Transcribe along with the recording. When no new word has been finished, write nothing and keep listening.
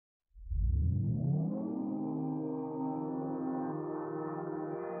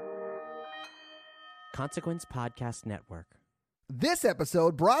Consequence Podcast Network. This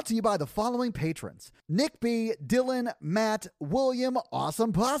episode brought to you by the following patrons: Nick B, Dylan, Matt, William,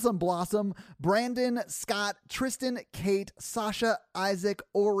 Awesome Possum Blossom, Brandon, Scott, Tristan, Kate, Sasha, Isaac,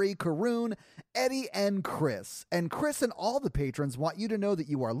 Ori, Karoon, Eddie, and Chris. And Chris and all the patrons want you to know that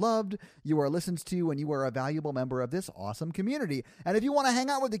you are loved, you are listened to, and you are a valuable member of this awesome community. And if you want to hang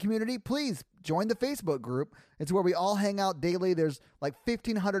out with the community, please join the Facebook group. It's where we all hang out daily. There's like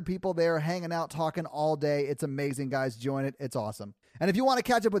 1,500 people there hanging out, talking all day. It's amazing, guys. Join it. It's awesome. And if you want to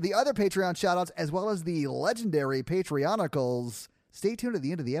catch up with the other Patreon shoutouts, as well as the legendary Patreonicals, stay tuned at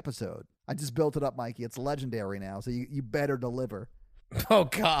the end of the episode. I just built it up, Mikey. It's legendary now, so you better deliver. Oh,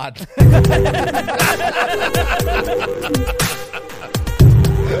 God.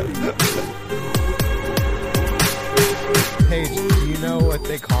 Paige, do you know what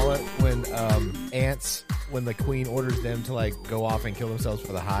they call it when ants, when the queen orders them to like go off and kill themselves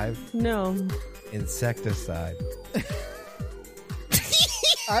for the hive? No. Insecticide.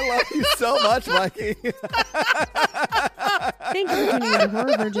 I love you so much, Mikey. Thank you for tuning in to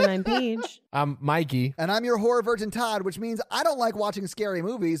Horror Virgin. I'm Paige. I'm Mikey. And I'm your horror virgin, Todd, which means I don't like watching scary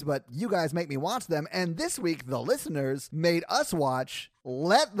movies, but you guys make me watch them. And this week, the listeners made us watch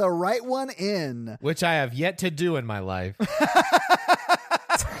Let the Right One In. Which I have yet to do in my life.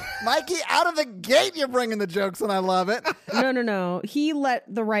 Mikey, out of the gate, you're bringing the jokes, and I love it. No. He let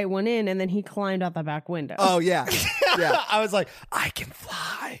the right one in, and then he climbed out the back window. Oh, yeah. Yeah. I was like, I can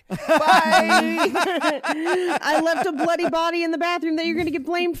fly. Bye. I left a bloody body in the bathroom that you're going to get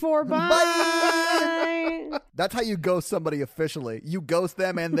blamed for. Bye. Bye. That's how you ghost somebody officially. You ghost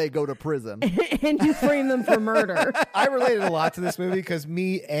them, and they go to prison. And you frame them for murder. I related a lot to this movie because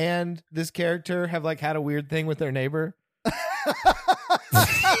me and this character have like had a weird thing with their neighbor.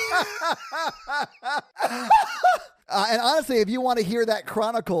 And honestly, if you want to hear that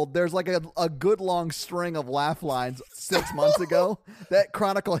chronicled, there's like a good long string of laugh lines 6 months ago that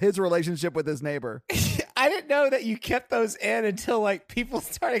chronicle his relationship with his neighbor. I didn't know that you kept those in until like people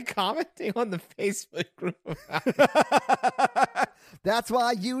started commenting on the Facebook group about it. That's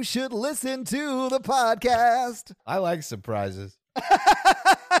why you should listen to the podcast. I like surprises.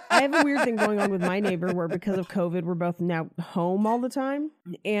 I have a weird thing going on with my neighbor where because of COVID, we're both now home all the time.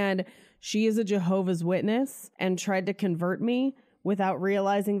 And she is a Jehovah's Witness and tried to convert me without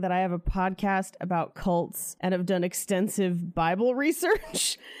realizing that I have a podcast about cults and have done extensive Bible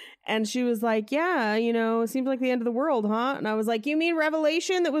research. And she was like, yeah, it seems like the end of the world, huh? And I was like, you mean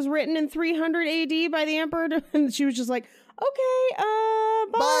Revelation that was written in 300 AD by the emperor? And she was just like, okay,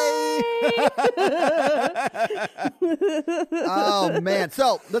 bye. Oh, man.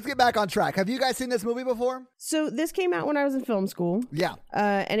 So let's get back on track. Have you guys seen this movie before? So this came out when I was in film school. Yeah.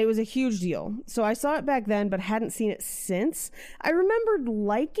 And it was a huge deal. So I saw it back then, but hadn't seen it since. I remembered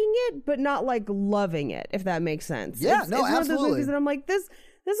liking it, but not like loving it, if that makes sense. Yeah, it's absolutely. One of those movies that I'm like, this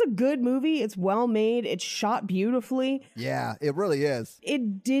is a good movie. It's well made. It's shot beautifully. Yeah, it really is.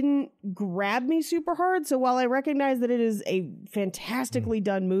 It didn't grab me super hard. So while I recognize that it is a fantastically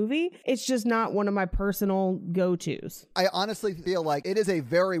done movie, it's just not one of my personal go-tos. I honestly feel like it is a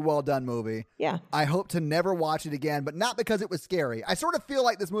very well done movie. Yeah. I hope to never watch it again, but not because it was scary. I sort of feel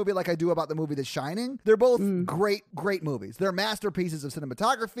like this movie like I do about the movie The Shining. They're both great movies. They're masterpieces of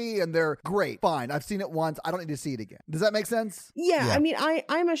cinematography, and they're great. Fine. I've seen it once. I don't need to see it again. Does that make sense? Yeah. I mean,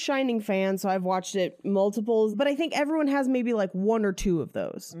 I'm a Shining fan, so I've watched it multiples, but I think everyone has maybe like one or two of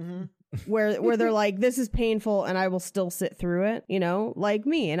those. Where they're like, this is painful and I will still sit through it, like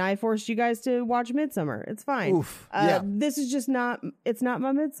me. And I forced you guys to watch Midsommar. It's fine. Oof. Yeah. This is just it's not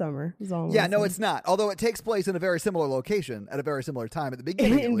my Midsommar. Yeah, no, it's not. Although it takes place in a very similar location at a very similar time at the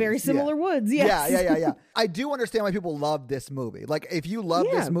beginning. In very similar woods, yes. Yeah. I do understand why people love this movie. Like, if you love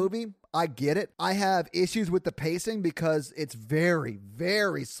this movie, I get it. I have issues with the pacing because it's very,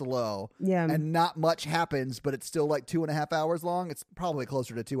 very slow. Yeah. And not much happens, but it's still like 2.5 hours long. It's probably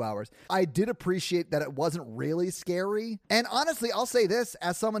closer to 2 hours. I did appreciate that it wasn't really scary. And honestly, I'll say this,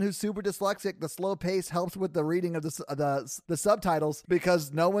 as someone who's super dyslexic, the slow pace helps with the reading of the subtitles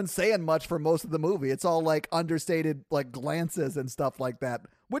because no one's saying much for most of the movie. It's all like understated like glances and stuff like that,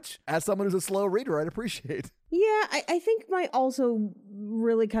 which as someone who's a slow reader, I'd appreciate. Yeah, I think might also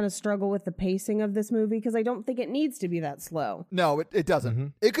really kind of struggle with the pacing of this movie because I don't think it needs to be that slow. No, it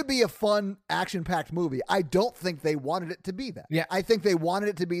doesn't. It could be a fun, action-packed movie. I don't think they wanted it to be that. Yeah. I think they wanted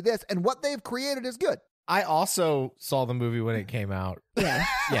it to be this, and what they've created is good. I also saw the movie when it came out. Yeah.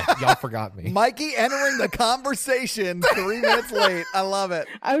 Yeah, y'all forgot me. Mikey entering the conversation 3 minutes late. I love it.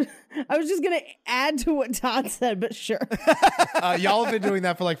 I was just going to add to what Todd said, but sure. Y'all have been doing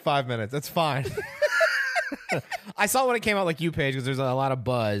that for like 5 minutes. That's fine. I saw when it came out like you, Paige, because there's a lot of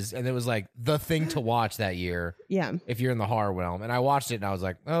buzz, and it was like the thing to watch that year. Yeah. If you're in the horror realm, and I watched it, and I was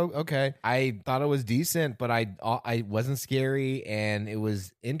like, oh, okay. I thought it was decent, but I wasn't scary, and it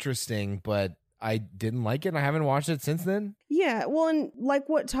was interesting, but I didn't like it, and I haven't watched it since then. Yeah, well, and like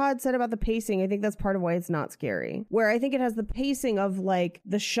what Todd said about the pacing, I think that's part of why it's not scary. Where I think it has the pacing of like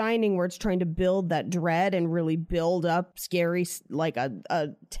The Shining, where it's trying to build that dread and really build up scary, like a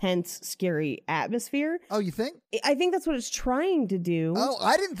tense, scary atmosphere. Oh, you think? I think that's what it's trying to do. Oh,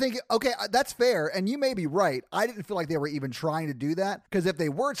 I didn't think. Okay, that's fair, and you may be right. I didn't feel like they were even trying to do that, because if they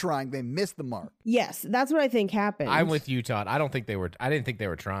were trying, they missed the mark. Yes, that's what I think happened. I'm with you, Todd. I didn't think they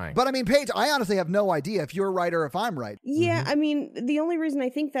were trying. But I mean, Paige, I honestly have no idea if you're right or if I'm right. Yeah, I mean, the only reason I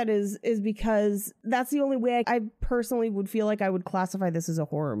think that is because that's the only way I personally would feel like I would classify this as a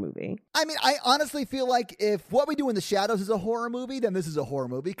horror movie. I mean, I honestly feel like if What We Do in the Shadows is a horror movie, then this is a horror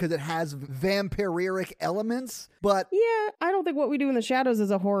movie because it has vampiric elements. But yeah, I don't think What We Do in the Shadows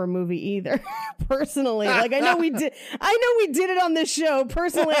is a horror movie either. Personally, like I know we did it on this show.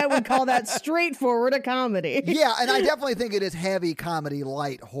 Personally, I would call that straightforward a comedy. yeah, and I definitely think it is heavy comedy,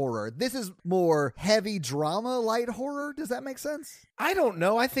 light horror. This is more heavy drama, light horror. Does that make sense? I don't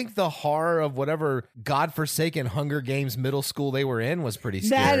know. I think the horror of whatever godforsaken Hunger Games middle school they were in was pretty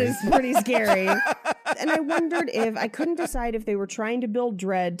scary. That is pretty scary. And I wondered if I couldn't decide if they were trying to build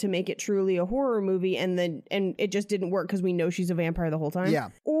dread to make it truly a horror movie and it just didn't work because we know she's a vampire the whole time. Yeah.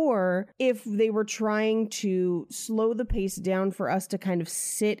 Or if they were trying to slow the pace down for us to kind of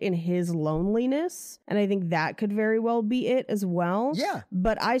sit in his loneliness. And I think that could very well be it as well. Yeah.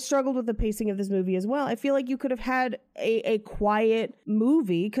 But I struggled with the pacing of this movie as well. I feel like you could have had a quiet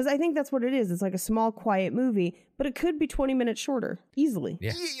movie, because I think that's what it is. It's like a small, quiet movie, but it could be 20 minutes shorter, easily.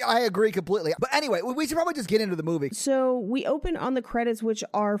 Yeah. I agree completely. But anyway, we should probably just get into the movie. So we open on the credits, which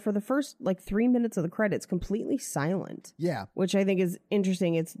are, for the first like 3 minutes of the credits, completely silent. Yeah. Which I think is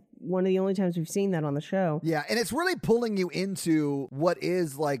interesting. It's one of the only times we've seen that on the show. Yeah, and it's really pulling you into what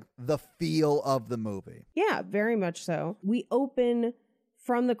is like the feel of the movie. Yeah, very much so. We open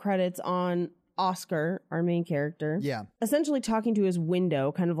from the credits on Oscar, our main character. Yeah. Essentially talking to his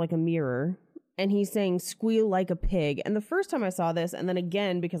window, kind of like a mirror. And he's saying, "Squeal like a pig." And the first time I saw this, and then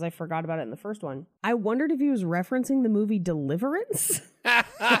again, because I forgot about it in the first one, I wondered if he was referencing the movie Deliverance.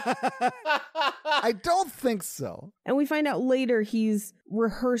 I don't think so. And we find out later he's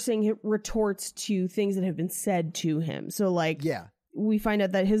rehearsing retorts to things that have been said to him. So like, Yeah. we find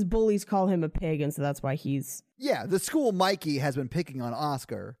out that his bullies call him a pig, and so that's why he's... Yeah, the school Mikey has been picking on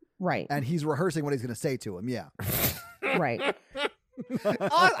Oscar. Right. And he's rehearsing what he's going to say to him. Yeah. Right.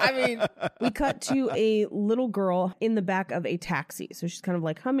 I mean, We cut to a little girl in the back of a taxi. So she's kind of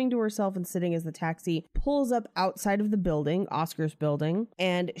like humming to herself and sitting as the taxi pulls up outside of the building, Oscar's building.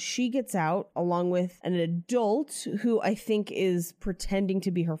 And she gets out along with an adult who I think is pretending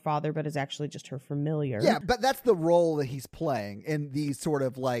to be her father, but is actually just her familiar. Yeah, but that's the role that he's playing in these sort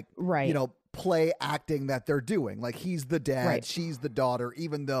of like, Right. you know, play acting that they're doing. Like he's the dad, Right. she's the daughter,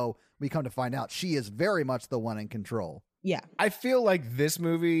 even though we come to find out she is very much the one in control. Yeah. I feel like this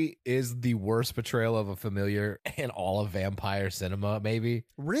movie is the worst portrayal of a familiar in all of vampire cinema, maybe.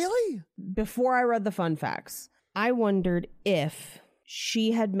 Really? Before I read the fun facts, I wondered if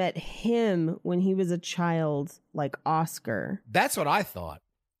she had met him when he was a child, like Oscar. That's what I thought.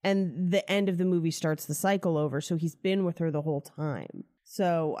 And the end of the movie starts the cycle over. So he's been with her the whole time.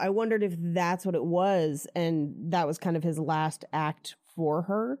 So I wondered if that's what it was. And that was kind of his last act for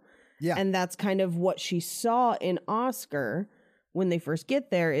her. Yeah. And that's kind of what she saw in Oscar when they first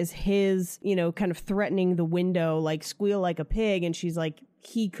get there, is his, you know, kind of threatening the window, like squeal like a pig. And she's like,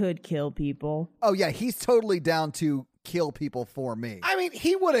 he could kill people. Oh, yeah, he's totally down to kill people for me. I mean,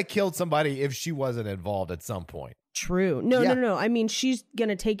 he would have killed somebody if she wasn't involved at some point. True. No. I mean, she's going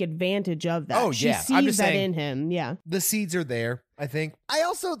to take advantage of that. Oh, She yeah. sees I'm just that saying- in him. Yeah. The seeds are there, I think. I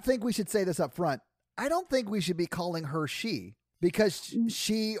also think we should say this up front. I don't think we should be calling her she, because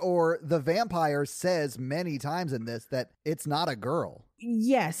she or the vampire says many times in this that it's not a girl.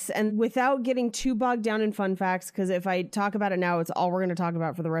 Yes. And without getting too bogged down in fun facts, because if I talk about it now, it's all we're going to talk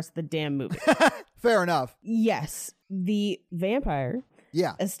about for the rest of the damn movie. Fair enough. Yes. The vampire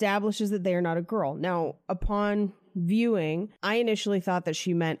Yeah. establishes that they are not a girl. Now, upon viewing, I initially thought that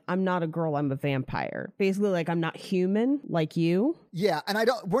she meant, I'm not a girl, I'm a vampire. Basically, like, I'm not human like you. Yeah, and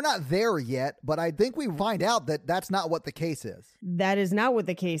we're not there yet, but I think we find out that that's not what the case is. That is not what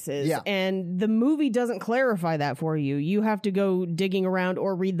the case is. Yeah. And the movie doesn't clarify that for you. You have to go digging around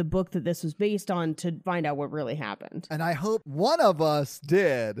or read the book that this was based on to find out what really happened. And I hope one of us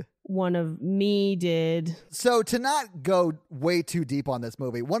did. one of me did. So to not go way too deep on this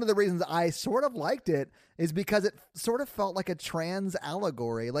movie, one of the reasons I sort of liked it is because it sort of felt like a trans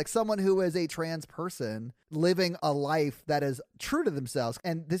allegory, like someone who is a trans person living a life that is true to themselves.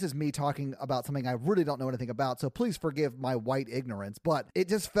 And this is me talking about something I really don't know anything about, so please forgive my white ignorance. But it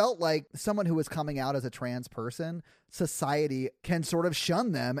just felt like someone who is coming out as a trans person, society can sort of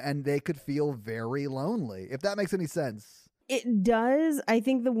shun them and they could feel very lonely, if that makes any sense. It does. I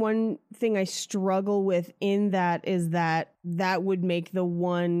think the one thing I struggle with in that is that would make the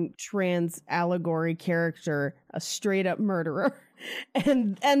one trans allegory character a straight up murderer.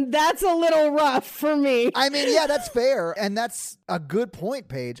 And that's a little rough for me. I mean, yeah, that's fair. And that's a good point,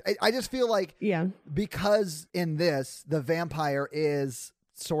 Paige. I just feel like because in this, the vampire is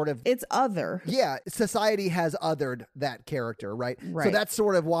sort of it's other. Yeah, society has othered that character, right? So that's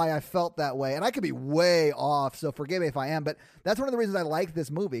sort of why I felt that way. And I could be way off, so forgive me if I am, but that's one of the reasons I like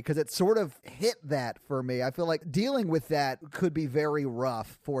this movie, because it sort of hit that for me. I feel like dealing with that could be very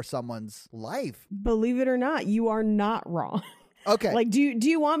rough for someone's life. Believe it or not, you are not wrong. Okay. Like, do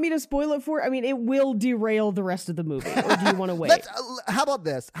you want me to spoil it for? I mean, it will derail the rest of the movie. Or do you want to wait? How about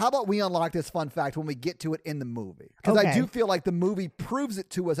this? How about we unlock this fun fact when we get to it in the movie? Because I do feel like the movie proves it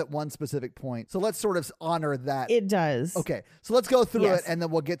to us at one specific point. So let's sort of honor that. It does. Okay. So let's go through it, and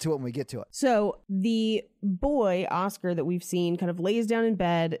then we'll get to it when we get to it. So the boy, Oscar, that we've seen kind of lays down in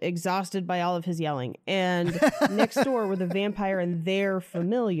bed, exhausted by all of his yelling. And next door, where the vampire and their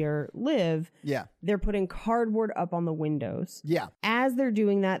familiar live, they're putting cardboard up on the windows. Yeah. As they're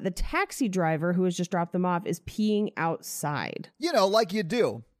doing that, the taxi driver who has just dropped them off is peeing outside. You know, like you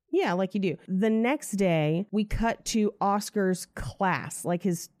do. Yeah, like you do. The next day, we cut to Oscar's class, like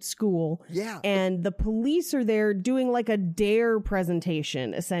his school. Yeah. And the police are there doing like a DARE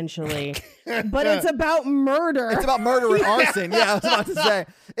presentation, essentially. But it's about murder. It's about murder and arson. Yeah, I was about to say.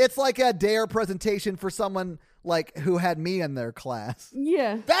 It's like a DARE presentation for someone like who had me in their class.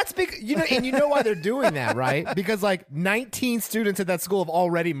 Yeah. That's because, and you know why they're doing that, right? Because like 19 students at that school have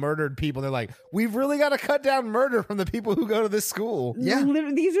already murdered people. They're like, we've really got to cut down murder from the people who go to this school. Yeah.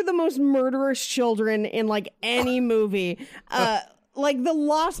 These are the most murderous children in like any movie. Like the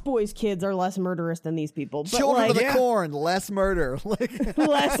Lost Boys kids are less murderous than these people. But Children like, of the Corn, less murder.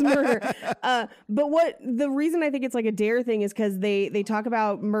 Less murder. But what the reason I think it's like a DARE thing is because they talk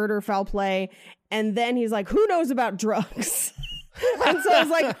about murder, foul play, and then he's like, who knows about drugs? And so I was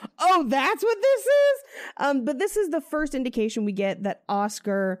like, oh, that's what this is? But this is the first indication we get that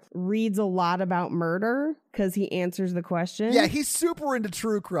Oscar reads a lot about murder because he answers the question. Yeah, he's super into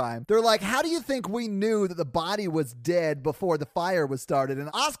true crime. They're like, how do you think we knew that the body was dead before the fire was started? And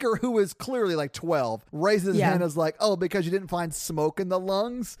Oscar, who is clearly like 12, raises his hand and is like, oh, because you didn't find smoke in the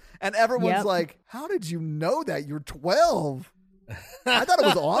lungs? And everyone's like, how did you know that? You're 12. I thought it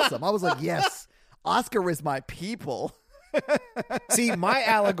was awesome. I was like, yes, Oscar is my people. See, my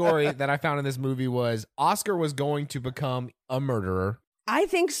allegory that I found in this movie was Oscar was going to become a murderer. I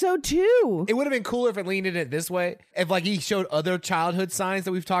think so too. It would have been cooler if it leaned in it this way. If like he showed other childhood signs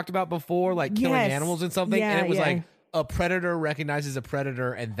that we've talked about before, like killing animals and something, and it was like a predator recognizes a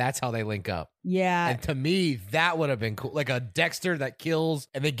predator, and that's how they link up. Yeah. And to me, that would have been cool. Like a Dexter that kills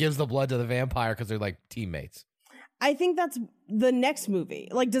and then gives the blood to the vampire because they're like teammates. I think that's the next movie.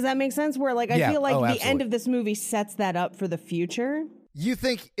 Like, does that make sense? Where like, I feel like the end of this movie sets that up for the future. You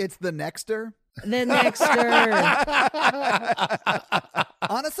think it's the Nexter? The Nexter.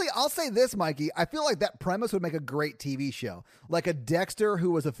 Honestly, I'll say this, Mikey. I feel like that premise would make a great TV show. Like a Dexter who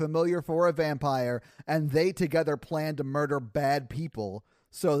was a familiar for a vampire, and they together plan to murder bad people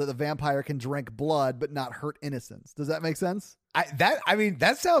so that the vampire can drink blood but not hurt innocents. Does that make sense?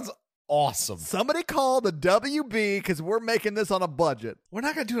 That sounds awesome. Somebody call the WB because we're making this on a budget. We're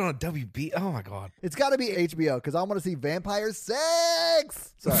not going to do it on a WB. Oh, my God. It's got to be HBO because I want to see vampire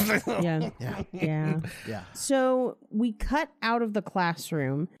sex. Sorry. Yeah. So we cut out of the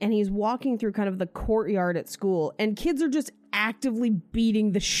classroom and he's walking through kind of the courtyard at school and kids are just actively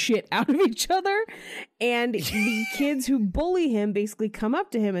beating the shit out of each other. And the kids who bully him basically come up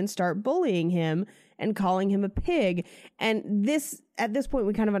to him and start bullying him and calling him a pig. And at this point,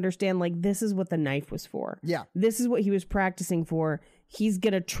 we kind of understand, like, this is what the knife was for. Yeah. This is what he was practicing for. He's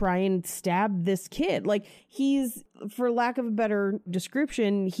going to try and stab this kid. Like, he's for lack of a better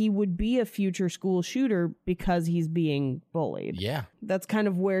description, he would be a future school shooter because he's being bullied. Yeah. That's kind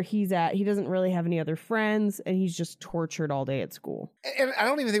of where he's at. He doesn't really have any other friends, and he's just tortured all day at school. And I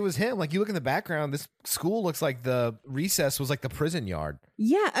don't even think it was him. Like, you look in the background, this school looks like the recess was like the prison yard.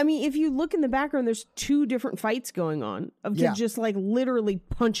 Yeah, I mean, if you look in the background, there's 2 different fights going on of kids just like literally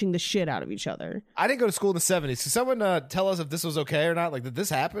punching the shit out of each other. I didn't go to school in the 70s. Can someone tell us if this was okay or not? Like, did this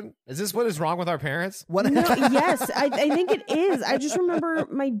happen? Is this what is wrong with our parents? No, yes, I think it is. I just remember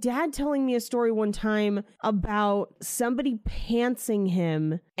my dad telling me a story one time about somebody pantsing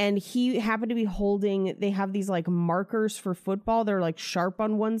him, and he happened to be holding, they have these like markers for football. They're like sharp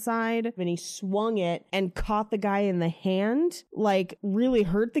on one side, and he swung it and caught the guy in the hand, like really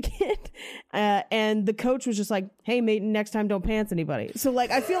hurt the kid. And the coach was just like, hey, mate, next time don't pants anybody. So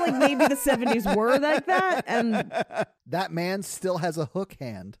like, I feel like maybe the 70s were like that. And that man still has a hook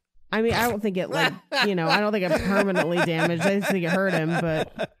hand. I mean, I don't think it like, I don't think it permanently damaged. I just think it hurt him,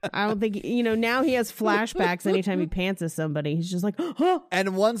 but I don't think, now he has flashbacks anytime he pantses somebody. He's just like, oh.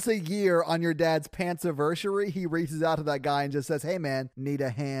 And once a year on your dad's pants-iversary, he reaches out to that guy and just says, hey man, need a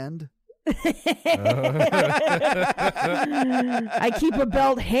hand? I keep a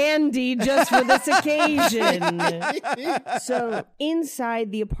belt handy just for this occasion. So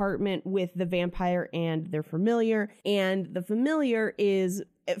inside the apartment with the vampire and their familiar, and the familiar is,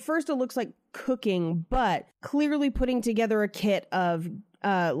 at first it looks like cooking, but clearly putting together a kit of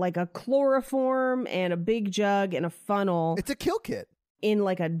like a chloroform and a big jug and a funnel. It's a kill kit. In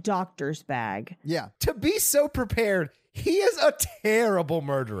like a doctor's bag. Yeah. To be so prepared, he is a terrible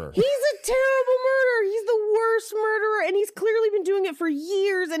murderer. He's a terrible murderer. He's the worst murderer, and he's clearly been doing it for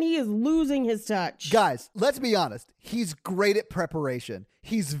years, and he is losing his touch. Guys, let's be honest. He's great at preparation.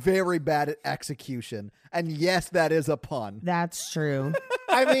 He's very bad at execution. And yes, that is a pun. That's true.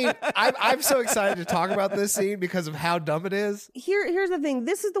 I mean, I'm so excited to talk about this scene because of how dumb it is. Here's the thing.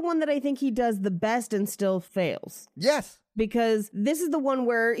 This is the one that I think he does the best and still fails. Yes. Because this is the one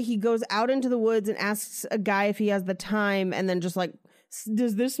where he goes out into the woods and asks a guy if he has the time, and then just like,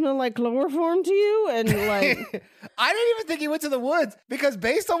 does this smell like chloroform to you? And like, I didn't even think he went to the woods, because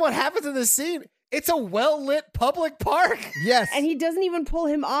based on what happens in this scene, it's a well-lit public park. Yes. And he doesn't even pull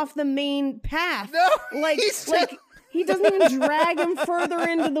him off the main path. No, like he doesn't even drag him further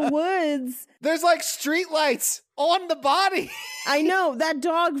into the woods. There's like street lights on the body. I know. That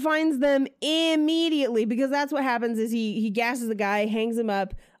dog finds them immediately, because that's what happens is he gasses the guy, hangs him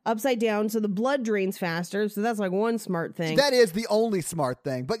up upside down so the blood drains faster. So that's like one smart thing. That is the only smart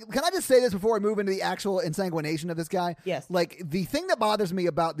thing. But can I just say this before I move into the actual insanguination of this guy? Yes. Like, the thing that bothers me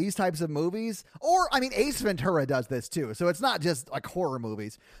about these types of movies, or, I mean, Ace Ventura does this too, so it's not just like horror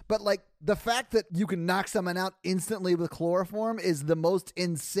movies, but like the fact that you can knock someone out instantly with chloroform is the most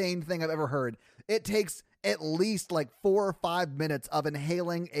insane thing I've ever heard. It takes at least like 4 or 5 minutes of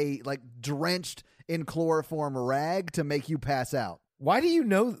inhaling a like drenched in chloroform rag to make you pass out. Why do you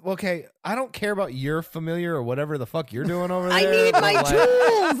know? Okay, I don't care about your familiar or whatever the fuck you're doing over there. I need but my like,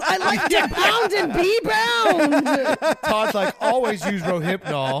 tools. I like to pound and be bound. Todd's like, always use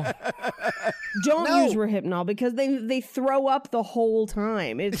Rohypnol. Don't use Rohypnol, because they throw up the whole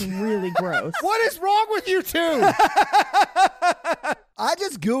time. It's really gross. What is wrong with you two? I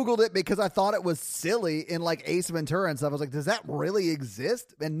just Googled it because I thought it was silly in like Ace Ventura and stuff. I was like, does that really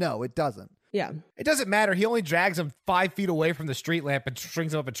exist? And no, it doesn't. Yeah. It doesn't matter. He only drags him 5 feet away from the street lamp and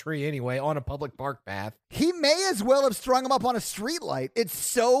strings him up a tree anyway on a public park path. He may as well have strung him up on a street light. It's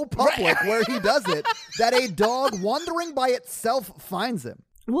so public where he does it that a dog wandering by itself finds him.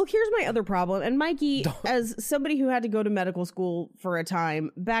 Well, here's my other problem. And Mikey, as somebody who had to go to medical school for a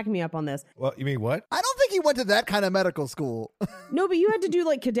time, back me up on this. Well, you mean what? I don't think he went to that kind of medical school. No, but you had to do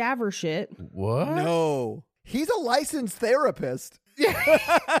like cadaver shit. What? No. He's a licensed therapist.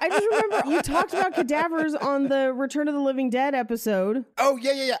 I just remember you talked about cadavers on the Return of the Living Dead episode. Oh,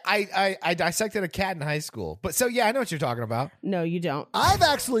 yeah. I dissected a cat in high school. But so, yeah, I know what you're talking about. No, you don't. I've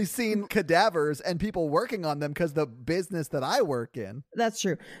actually seen cadavers and people working on them because the business that I work in. That's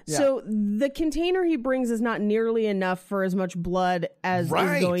true. Yeah. So the container he brings is not nearly enough for as much blood as is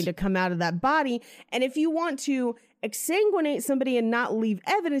going to come out of that body. And if you want to exsanguinate somebody and not leave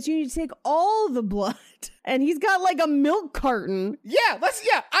evidence, you need to take all the blood. And he's got like a milk carton. Yeah,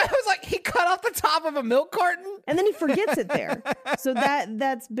 I was like, he cut off the top of a milk carton? And then he forgets it there. So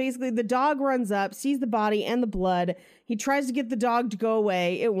that's basically, the dog runs up, sees the body and the blood. He tries to get the dog to go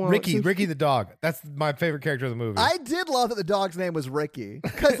away. It won't. Ricky the dog. That's my favorite character of the movie. I did love that the dog's name was Ricky.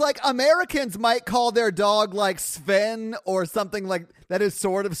 Because, like, Americans might call their dog, like, Sven or something like that is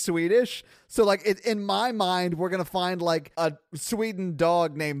sort of Swedish. So, like, in my mind, we're going to find, like, a Sweden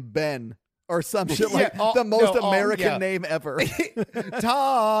dog named Ben or some shit like Yeah, the most no, American yeah. name ever.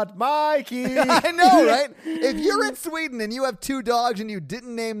 Todd, Mikey. I know, right? If you're in Sweden and you have 2 dogs and you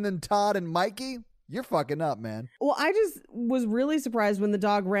didn't name them Todd and Mikey, you're fucking up, man. Well, I just was really surprised when the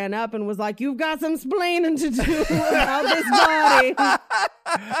dog ran up and was like, "You've got some splaining to do about this body."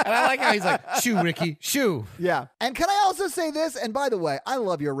 And I like how he's like, shoo, Ricky, shoo. Yeah. And can I also say this? And by the way, I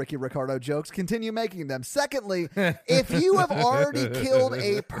love your Ricky Ricardo jokes. Continue making them. Secondly, if you have already killed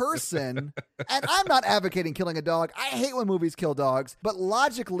a person, and I'm not advocating killing a dog. I hate when movies kill dogs. But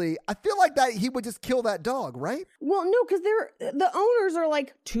logically, I feel like that he would just kill that dog, right? Well, no, because the owners are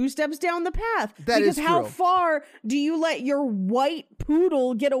like 2 steps down the path. That because is how true. far do you let your white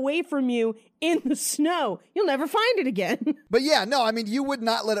poodle get away from you in the snow? You'll never find it again. But yeah, no, I mean, you would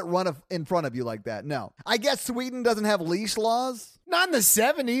not let it run in front of you like that. No. I guess Sweden doesn't have leash laws. Not in the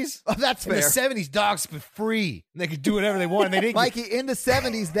 70s. Oh, that's In fair. the 70s, dogs were free. And they could do whatever they wanted. They didn't. Mikey, in the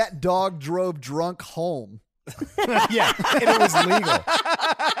 70s, that dog drove drunk home. Yeah, and it was legal.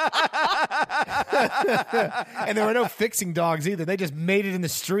 And there were no fixing dogs either. They just made it in the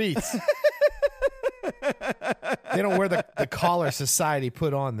streets. They don't wear the collar society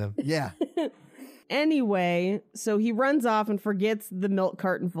put on them. Yeah. Anyway, so he runs off and forgets the milk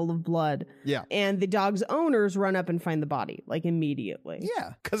carton full of blood. Yeah. And the dog's owners run up and find the body, like immediately.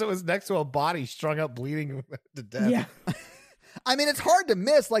 Yeah. Because it was next to a body strung up, bleeding to death. Yeah. I mean, it's hard to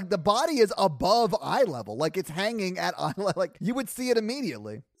miss. Like, the body is above eye level. Like, it's hanging at eye level. Like, you would see it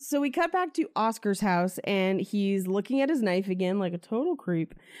immediately. So we cut back to Oscar's house and he's looking at his knife again like a total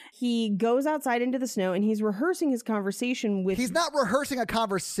creep. He goes outside into the snow and he's rehearsing his conversation with... He's not rehearsing a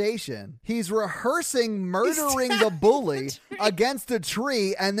conversation. He's rehearsing murdering the bully against a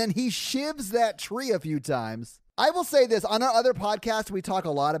tree, and then he shivs that tree a few times. I will say this. On our other podcast, we talk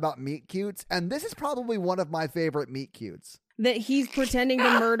a lot about meet cutes, and this is probably one of my favorite meet cutes. that he's pretending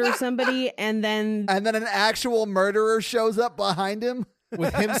to murder somebody and then... And then an actual murderer shows up behind him.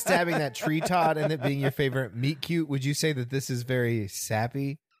 With him stabbing that tree, Todd, and it being your favorite meet cute, would you say that this is very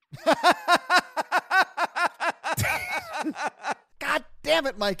sappy? God damn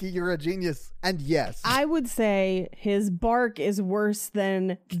it, Mikey, you're a genius. And yes. I would say his bark is worse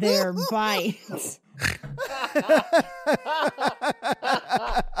than their bite.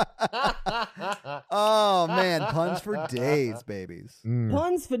 Oh, man. Puns for days, babies.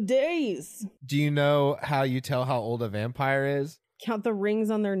 Puns for days. Do you know how you tell how old a vampire is? Count the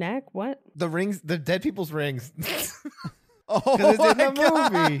rings on their neck? What? The rings, the dead people's rings. Oh, Because it's in my the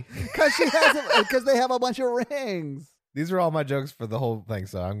God. movie. Because they have a bunch of rings. These are all my jokes for the whole thing,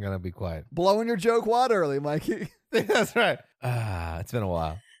 so I'm going to be quiet. Blowing your joke wad early, Mikey. That's right. It's been a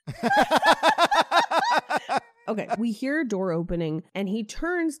while. Okay, we hear a door opening and he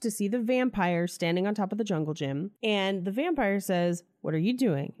turns to see the vampire standing on top of the jungle gym. And the vampire says, "What are you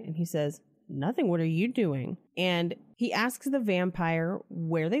doing?" And he says, "Nothing. What are you doing?" And he asks the vampire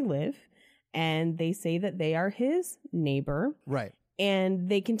where they live. And they say that they are his neighbor. Right. And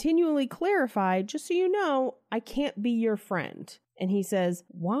they continually clarify, "Just so you know, I can't be your friend." And he says,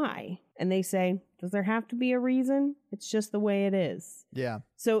 "Why?" And they say, "Does there have to be a reason? It's just the way it is." Yeah.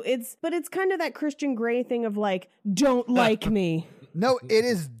 So it's kind of that Christian Grey thing of like, don't like me. No, it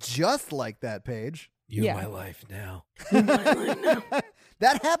is just like that, Paige. You're Yeah. my life now.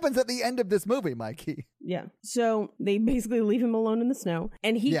 That happens at the end of this movie, Mikey. Yeah. So they basically leave him alone in the snow.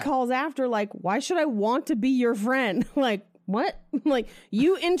 And he Yeah. calls after like, "Why should I want to be your friend?" Like, what? Like,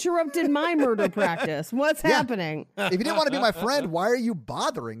 you interrupted my murder practice. What's happening? If you didn't want to be my friend, why are you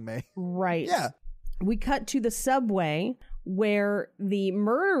bothering me? Right. Yeah. We cut to the subway where the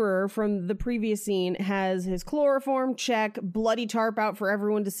murderer from the previous scene has his chloroform, check, bloody tarp out for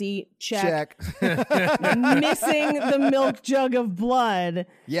everyone to see, check. Missing the milk jug of blood.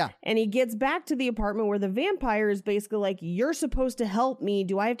 Yeah. And he gets back to the apartment where the vampire is basically like, "You're supposed to help me.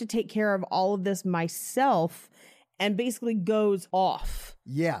 Do I have to take care of all of this myself?" And basically goes off.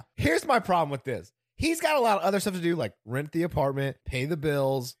 Yeah. Here's my problem with this. He's got a lot of other stuff to do, like rent the apartment, pay the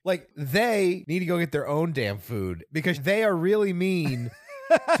bills. Like, they need to go get their own damn food because they are really mean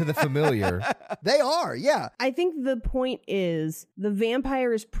to the familiar. They are. Yeah. I think the point is the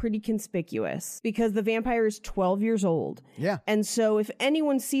vampire is pretty conspicuous because the vampire is 12 years old. Yeah. And so if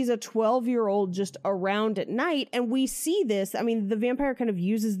anyone sees a 12-year-old just around at night, and we see this, I mean, the vampire kind of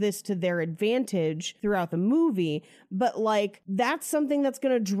uses this to their advantage throughout the movie, but like that's something that's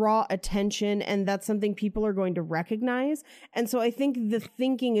going to draw attention and that's something people are going to recognize. And so I think the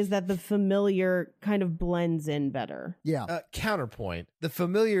thinking is that the familiar kind of blends in better. Yeah. Counterpoint. The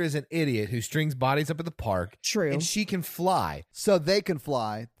Familiar is an idiot who strings bodies up at the park. True. And she can fly. So they can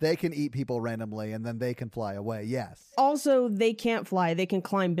fly, they can eat people randomly, and then they can fly away. Yes. Also, they can't fly. They can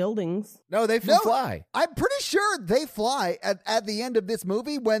climb buildings. No, they can No, fly. I'm pretty sure they fly at the end of this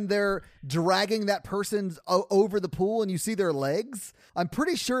movie when they're dragging that person's over the pool and you see their legs. I'm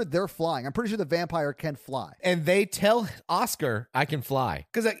pretty sure they're flying. I'm pretty sure the vampire can fly. And they tell Oscar, I can fly.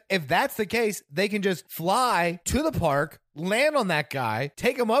 Because if that's the case, they can just fly to the park, land on that guy,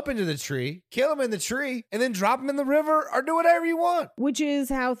 take him up into the tree, kill him in the tree, and then drop him in the river or do whatever you want. Which is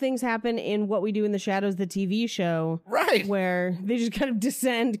how things happen in What We Do in the Shadows, the TV show. Right. Where they just kind of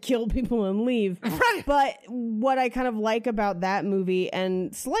descend, kill people, and leave. Right. But what I kind of like about that movie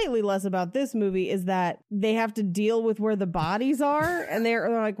and slightly less about this movie is that they have to deal with where the bodies are. And they're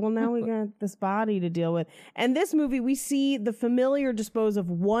like, well, now we got this body to deal with. And this movie, we see the familiar dispose of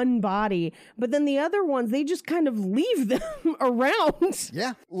one body, but then the other ones, they just kind of leave them around.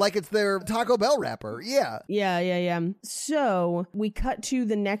 Yeah, like it's their Taco Bell wrapper. Yeah. Yeah. So we cut to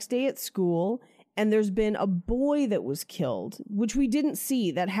the next day at school, and there's been a boy that was killed, which we didn't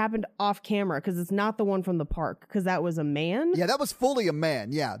see. That happened off camera because it's not the one from the park, because that was a man. Yeah, that was fully a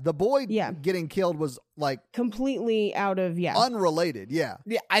man. Yeah. The boy getting killed was like completely out of, unrelated. Yeah.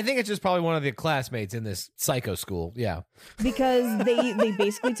 Yeah, I think it's just probably one of the classmates in this psycho school. Yeah. Because they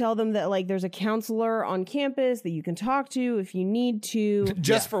basically tell them that like there's a counselor on campus that you can talk to if you need to.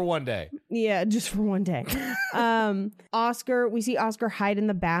 Just for one day. Yeah, just for one day. We see Oscar hide in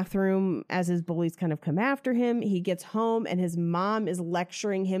the bathroom as his bullies kind of come after him. He gets home and his mom is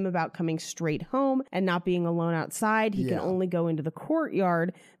lecturing him about coming straight home and not being alone outside. He can only go into the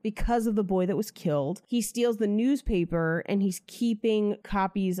courtyard because of the boy that was killed. He steals the newspaper and he's keeping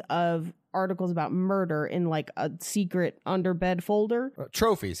copies of articles about murder in like a secret underbed folder.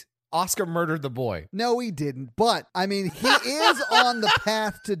 Trophies. Oscar murdered the boy. No, he didn't. But, I mean, he is on the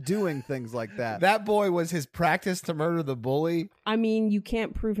path to doing things like that. That boy was his practice to murder the bully. I mean, you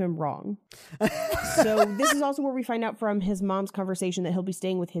can't prove him wrong. So this is also where we find out from his mom's conversation that he'll be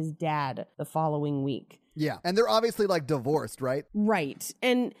staying with his dad the following week. Yeah. And they're obviously like divorced, right? Right.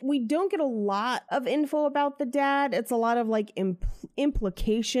 And we don't get a lot of info about the dad. It's a lot of like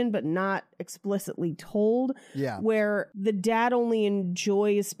implication, but not explicitly told. Yeah. Where the dad only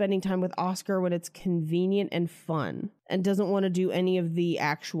enjoys spending time with Oscar when it's convenient and fun and doesn't want to do any of the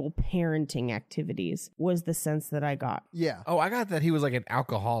actual parenting activities, was the sense that I got. Yeah. Oh, I got that he was like an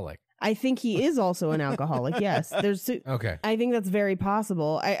alcoholic. I think he is also an alcoholic. Yes. Okay. I think that's very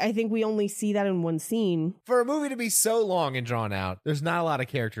possible. I think we only see that in one scene. For a movie to be so long and drawn out, there's not a lot of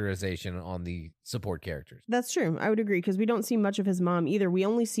characterization on the support characters. That's true. I would agree, because we don't see much of his mom either. We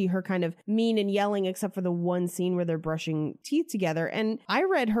only see her kind of mean and yelling, except for the one scene where they're brushing teeth together. And I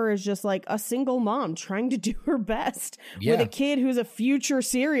read her as just like a single mom trying to do her best with a kid who's a future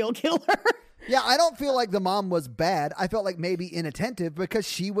serial killer. Yeah, I don't feel like the mom was bad. I felt like maybe inattentive because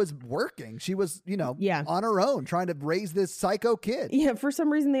she was working. She was, on her own trying to raise this psycho kid. Yeah, for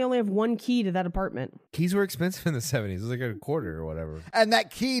some reason they only have one key to that apartment. Keys were expensive in the 70s. It was like a quarter or whatever. And that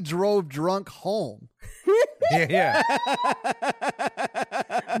key drove drunk home. Yeah.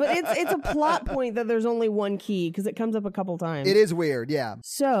 But it's a plot point that there's only one key because it comes up a couple times. It is weird, yeah.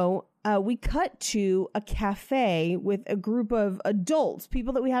 So we cut to a cafe with a group of adults,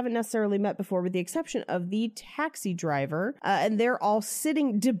 people that we haven't necessarily met before, with the exception of the taxi driver. And they're all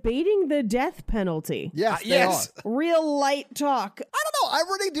sitting, debating the death penalty. Yes, they are. Real light talk. I don't know. I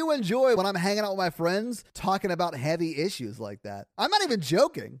really do enjoy when I'm hanging out with my friends talking about heavy issues like that. I'm not even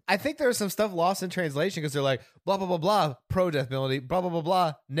joking. I think there's some stuff lost in translation because they're like, blah, blah, blah, blah, pro death penalty, blah, blah, blah,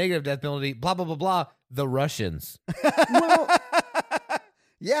 blah, negative death penalty, blah, blah, blah, blah, the Russians. Well,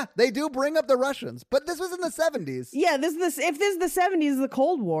 yeah, they do bring up the Russians, but this was in the 70s. Yeah, if this is the 70s, the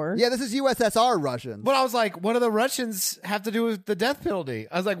Cold War. Yeah, this is USSR Russians. But I was like, what do the Russians have to do with the death penalty?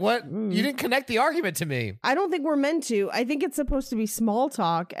 I was like, what? You didn't connect the argument to me. I don't think we're meant to. I think it's supposed to be small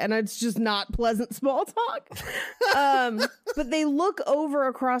talk, and it's just not pleasant small talk. But they look over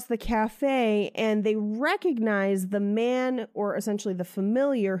across the cafe, and they recognize the man, or essentially the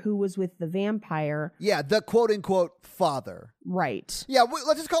familiar, who was with the vampire. Yeah, the quote-unquote father. Right. Yeah,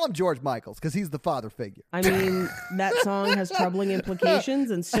 let's just call him George Michaels, because he's the father figure. I mean, that song has troubling implications,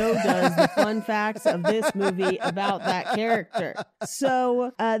 and so does the fun facts of this movie about that character.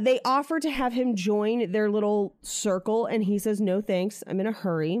 So they offer to have him join their little circle, and he says, no thanks, I'm in a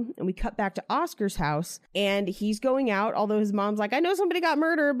hurry. And we cut back to Oscar's house, and he's going out, although his mom's like, I know somebody got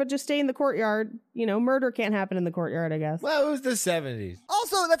murdered, but just stay in the courtyard. You know, murder can't happen in the courtyard, I guess. Well, it was the 70s.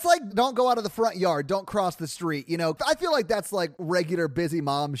 Also, that's like, don't go out of the front yard, don't cross the street. You know, I feel like that's like regular busy baby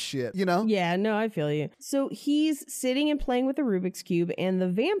mom shit, you know? Yeah, no, I feel you. So he's sitting and playing with the Rubik's Cube, and the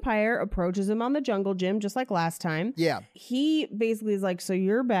vampire approaches him on the jungle gym, just like last time. Yeah. He basically is like, so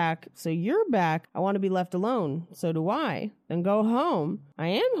you're back. I want to be left alone. So do I. Then go home. I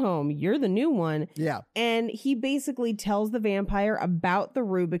am home. You're the new one. Yeah. And he basically tells the vampire about the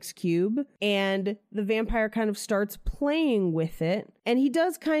Rubik's Cube, and the vampire kind of starts playing with it. And he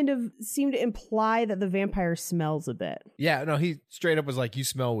does kind of seem to imply that the vampire smells a bit. Yeah, no, he straight up was like, you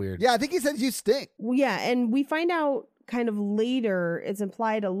smell weird. Yeah, I think he said you stink. Well, yeah, and we find out kind of later, it's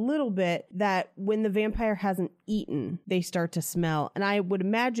implied a little bit that when the vampire hasn't eaten, they start to smell. And I would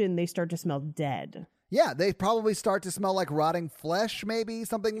imagine they start to smell dead. Yeah, they probably start to smell like rotting flesh, maybe,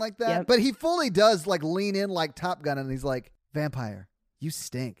 something like that. Yep. But he fully does like lean in like Top Gun, and he's like, vampire, you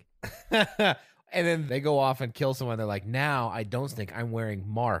stink. And then they go off and kill someone. They're like, now I don't stink. I'm wearing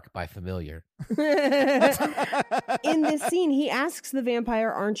Mark by Familiar. In this scene, he asks the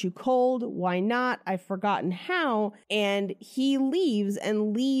vampire, aren't you cold? Why not? I've forgotten how. And he leaves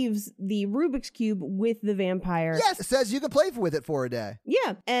the Rubik's Cube with the vampire. Yes, it says you can play with it for a day.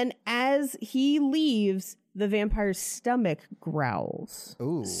 Yeah. And as he leaves, the vampire's stomach growls.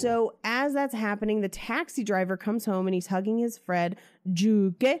 Ooh. So as that's happening, the taxi driver comes home and he's hugging his friend,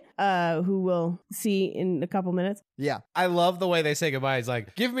 Juke, who we'll see in a couple minutes. Yeah. I love the way they say goodbye. He's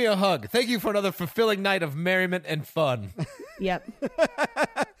like, give me a hug. Thank you for another fulfilling night of merriment and fun. Yep.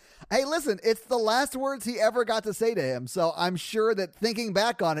 Hey, listen, it's the last words he ever got to say to him, so I'm sure that thinking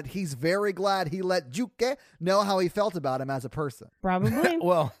back on it, he's very glad he let Juke know how he felt about him as a person. Probably.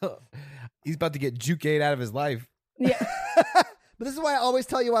 Well, he's about to get Juke out of his life. Yeah. But this is why I always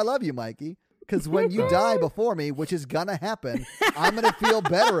tell you I love you, Mikey, because when you die before me, which is gonna happen, I'm gonna feel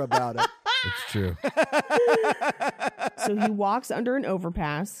better about it. It's true. So he walks under an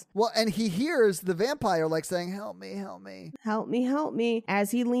overpass. Well, and he hears the vampire like saying, help me, help me. Help me, help me. As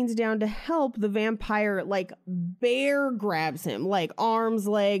he leans down to help, the vampire like bear grabs him, like arms,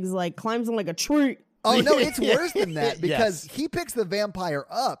 legs, like climbs him like a tree. Oh, no, it's worse than that because Yes. he picks the vampire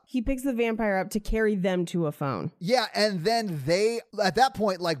up. He picks the vampire up to carry them to a phone. Yeah, and then they, at that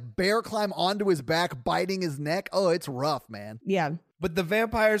point, like bear climb onto his back, biting his neck. Oh, it's rough, man. Yeah. But the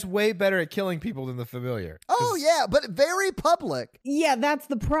vampire's way better at killing people than the Familiar. Oh, yeah, but very public. Yeah, that's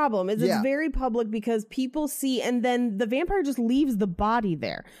the problem. Is Yeah. It's very public because people see, and then the vampire just leaves the body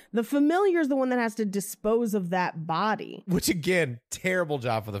there. The familiar is the one that has to dispose of that body. Which, again, terrible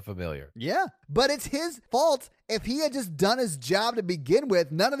job for the Familiar. Yeah, but it's his fault. If he had just done his job to begin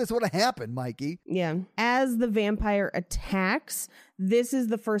with, none of this would have happened, Mikey. Yeah. As the vampire attacks, this is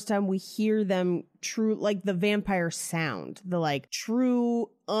the first time we hear them true, like the vampire sound, the like true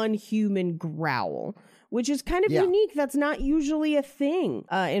unhuman growl, which is kind of Yeah. unique. That's not usually a thing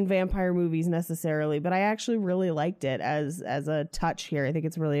in vampire movies necessarily, but I actually really liked it as a touch here. I think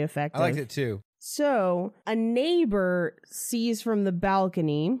it's really effective. I liked it too. So, a neighbor sees from the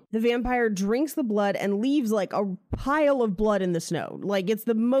balcony, the vampire drinks the blood and leaves like a pile of blood in the snow. Like it's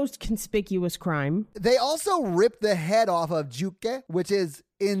the most conspicuous crime. They also ripped the head off of Juke, which is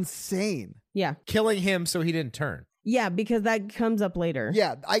insane. Yeah. Killing him so he didn't turn. Yeah, because that comes up later.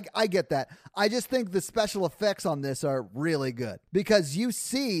 Yeah, I get that. I just think the special effects on this are really good because you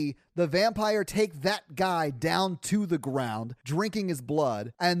see the vampire take that guy down to the ground, drinking his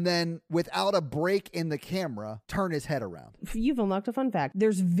blood, and then without a break in the camera, turn his head around. You've unlocked a fun fact.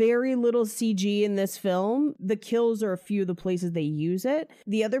 There's very little CG in this film. The kills are a few of the places they use it.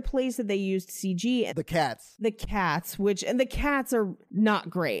 The other place that they used CG, The cats. the cats, and the cats are not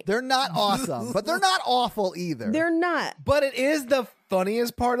great. They're not awesome, but they're not awful either. They're not. But it is the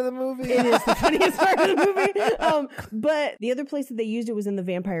funniest part of the movie. It is the funniest part of the movie. But the other place that they used it was in the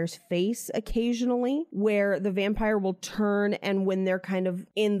vampire's face occasionally, where the vampire will turn, and when they're kind of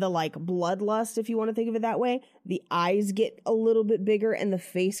in the like bloodlust, if you want to think of it that way, the eyes get a little bit bigger and the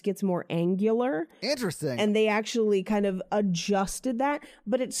face gets more angular. Interesting. And they actually kind of adjusted that,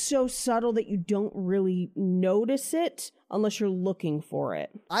 but it's so subtle that you don't really notice it unless you're looking for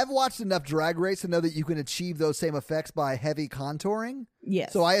it. I've watched enough Drag Race to know that you can achieve those same effects by heavy contouring.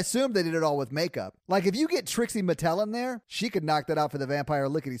 Yes. So I assumed they did it all with makeup. Like if you get Trixie Mattel in there, she could knock that out for the vampire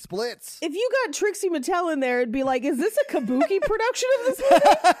lickety splits. If you got Trixie Mattel in there, it'd be like, is this a kabuki production of this movie?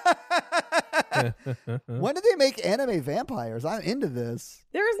 When did they make anime vampires? I'm into this.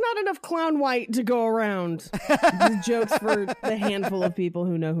 There is not enough clown white to go around. These jokes for the handful of people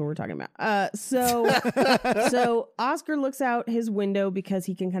who know who we're talking about. So Oscar looks out his window because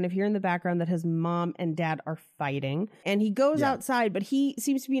he can kind of hear in the background that his mom and dad are fighting. And he goes outside, but he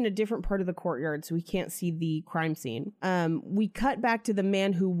seems to be in a different part of the courtyard, so he can't see the crime scene. We cut back to the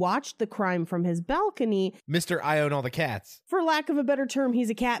man who watched the crime from his balcony. Mr. I own all the cats. For lack of a better term, he's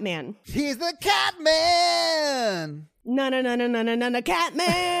a cat man. He's the cat man. No, cat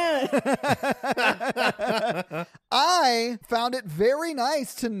man. I found it very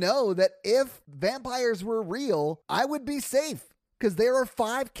nice to know that if vampires were real, I would be safe. Because there are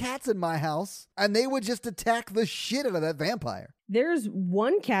 5 cats in my house, and they would just attack the shit out of that vampire. There's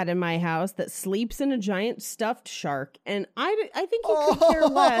one cat in my house that sleeps in a giant stuffed shark, and I think you could care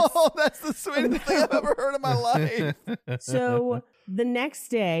less. Oh, that's the sweetest thing I've ever heard in my life. So the next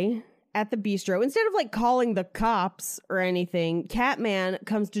day at the bistro, instead of like calling the cops or anything, Catman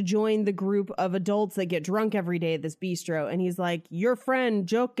comes to join the group of adults that get drunk every day at this bistro. And he's like, your friend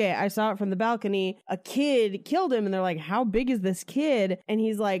Joke, I saw it from the balcony. A kid killed him. And they're like, how big is this kid? And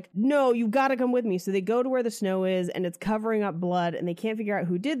he's like, no, you got to come with me. So they go to where the snow is and it's covering up blood and they can't figure out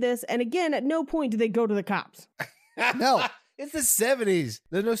who did this. And again, at no point do they go to the cops. No. It's the 70s.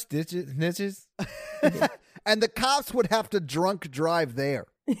 There's no snitches. And the cops would have to drunk drive there.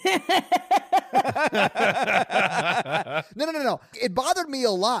 No. It bothered me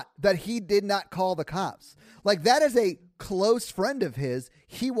a lot that he did not call the cops. Like, that is a close friend of his.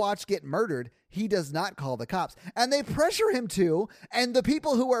 He watched get murdered. He does not call the cops. And they pressure him to, and the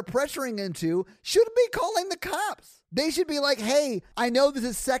people who are pressuring him to should be calling the cops. They should be like, hey, I know this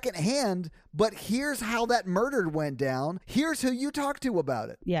is secondhand, but here's how that murder went down. Here's who you talk to about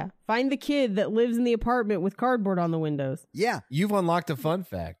it. Yeah. Find the kid that lives in the apartment with cardboard on the windows. Yeah. You've unlocked a fun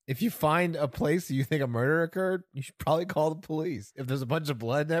fact. If you find a place you think a murder occurred, you should probably call the police. If there's a bunch of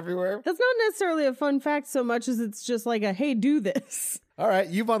blood everywhere. That's not necessarily a fun fact so much as it's just like a, hey, do this. All right,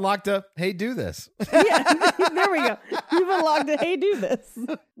 you've unlocked a, hey, do this. Yeah, there we go. You've unlocked a, hey, do this.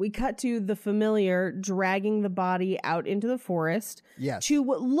 We cut to the familiar dragging the body out into the forest. Yes. To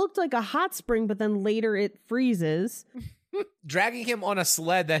what looked like a hot spring, but then later it freezes. Dragging him on a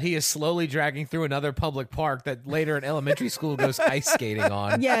sled that he is slowly dragging through another public park that later in elementary school goes ice skating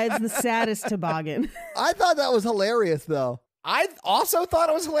on. Yeah, it's the saddest toboggan. I thought that was hilarious, though. I also thought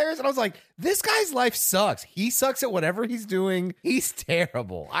it was hilarious, and I was like, this guy's life sucks. He sucks at whatever he's doing. He's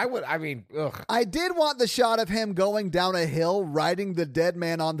terrible. Ugh. I did want the shot of him going down a hill riding the dead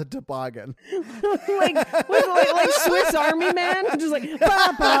man on the toboggan. like Swiss Army Man, just like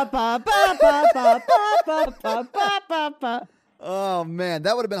ba ba ba ba ba ba ba ba ba ba ba. Oh, man,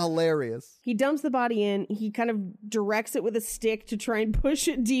 that would have been hilarious. He dumps the body in. He kind of directs it with a stick to try and push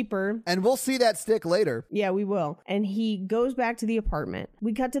it deeper. And we'll see that stick later. Yeah, we will. And he goes back to the apartment.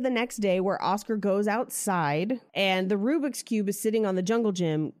 We cut to the next day where Oscar goes outside and the Rubik's Cube is sitting on the jungle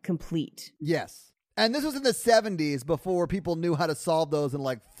gym complete. Yes. And this was in the 70s before people knew how to solve those in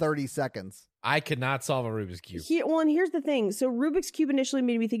like 30 seconds. I could not solve a Rubik's Cube. And here's the thing. So Rubik's Cube initially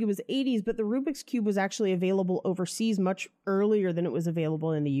made me think it was 80s, but the Rubik's Cube was actually available overseas much earlier than it was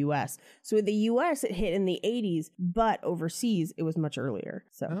available in the US. So in the US, it hit in the 80s, but overseas, it was much earlier.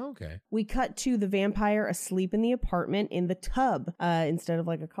 So Okay. we cut to the vampire asleep in the apartment in the tub instead of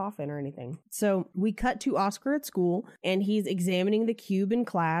like a coffin or anything. So we cut to Oscar at school, and he's examining the cube in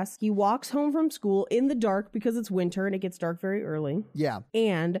class. He walks home from school in the dark because it's winter and it gets dark very early. Yeah.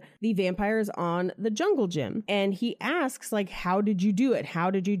 And the vampire is on the jungle gym, and he asks, like, how did you do it? How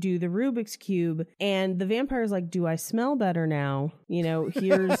did you do the Rubik's Cube? And the vampire's like, do I smell better now? You know,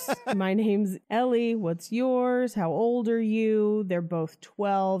 here's my name's Ellie. What's yours? How old are you? They're both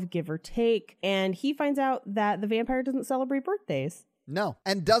 12, give or take. And he finds out that the vampire doesn't celebrate birthdays. No.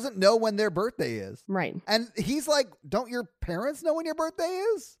 And doesn't know when their birthday is. Right. And he's like, don't your parents know when your birthday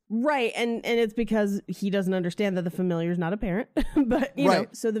is? Right. And it's because he doesn't understand that the familiar is not a parent. But, you know,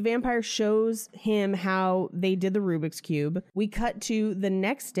 so the vampire shows him how they did the Rubik's Cube. We cut to the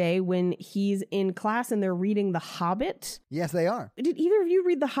next day when he's in class and they're reading The Hobbit. Yes, they are. Did either of you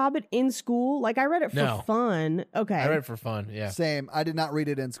read The Hobbit in school? Like, I read it for fun. Okay. I read it for fun, yeah. Same. I did not read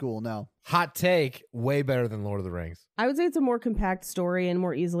it in school, no. Hot take, way better than Lord of the Rings. I would say it's a more compact story and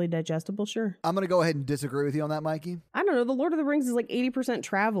more easily digestible, sure. I'm going to go ahead and disagree with you on that, Mikey. I don't know. The Lord of the Rings is like 80%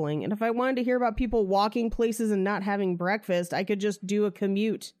 traveling. And if I wanted to hear about people walking places and not having breakfast, I could just do a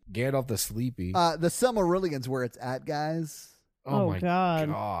commute. Gandalf the Sleepy. The Silmarillion's where it's at, guys. Oh my God.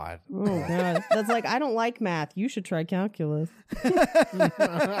 God. Oh, God. That's like, I don't like math. You should try calculus.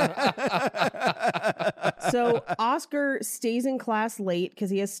 So Oscar stays in class late because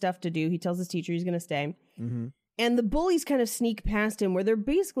he has stuff to do. He tells his teacher he's going to stay. Mm-hmm. And the bullies kind of sneak past him where they're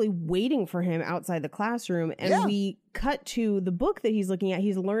basically waiting for him outside the classroom. And we cut to the book that he's looking at.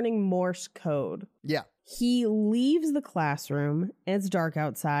 He's learning Morse code. Yeah. He leaves the classroom. And it's dark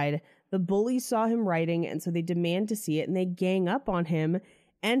outside. The bullies saw him writing, and so they demand to see it, and they gang up on him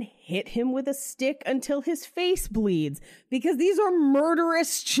and hit him with a stick until his face bleeds, because these are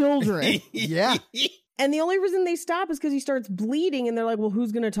murderous children. Yeah. And the only reason they stop is because he starts bleeding, and they're like, well,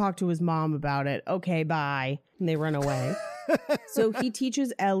 who's going to talk to his mom about it? Okay, bye. And they run away. So he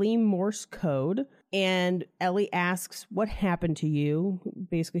teaches Ellie Morse code, and Ellie asks, what happened to you?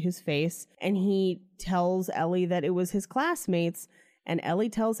 Basically his face. And he tells Ellie that it was his classmates. And Ellie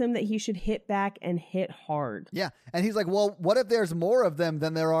tells him that he should hit back and hit hard. Yeah. And he's like, well, what if there's more of them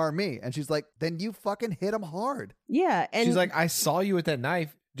than there are me? And she's like, then you fucking hit them hard. Yeah. And she's like, I saw you with that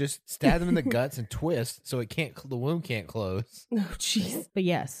knife. Just stab them in the guts and twist so the wound can't close. Oh, jeez. But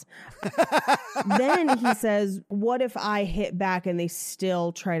yes. Then he says, what if I hit back and they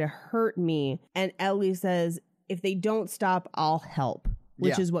still try to hurt me? And Ellie says, if they don't stop, I'll help.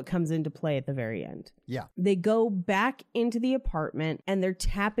 Which is what comes into play at the very end. Yeah. They go back into the apartment and they're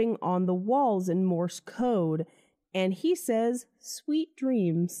tapping on the walls in Morse code. And he says, sweet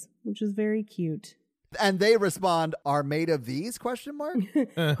dreams, which is very cute. And they respond, are made of these, question mark?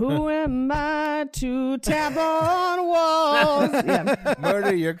 Who am I to tap on walls? Yeah.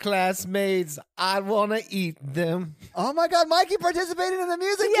 Murder your classmates. I want to eat them. Oh my God, Mikey participated in the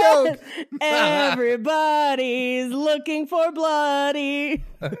music Yes. joke. Everybody's looking for bloody.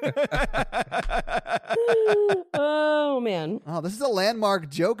 Oh, man. Oh, this is a landmark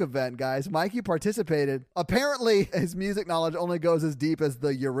joke event, guys. Mikey participated. Apparently, his music knowledge only goes as deep as the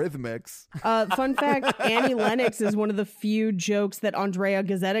Eurythmics. Fun fact, Annie Lennox is one of the few jokes that Andrea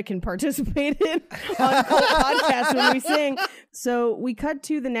Gazzetta can participate in on Cult Podcast when we sing. So we cut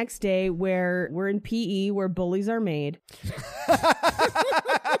to the next day where we're in PE where bullies are made.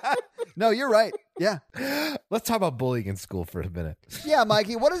 No, you're right. Yeah. Let's talk about bullying in school for a minute. Yeah,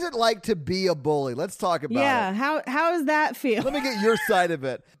 Mikey, what is it like to be a bully? Let's talk about it. How does that feel? Let me get your side of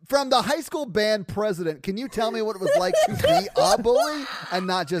it. From the high school band president, can you tell me what it was like to be a bully and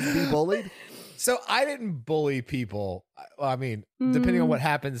not just be bullied? So I didn't bully people. I mean, depending on what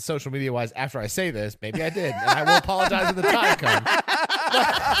happens social media wise after I say this, maybe I did. And I will apologize when the time comes.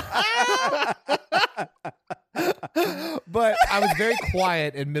 But I was very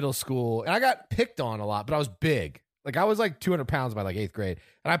quiet in middle school. And I got picked on a lot, but I was big. Like I was like 200 pounds by like 8th grade.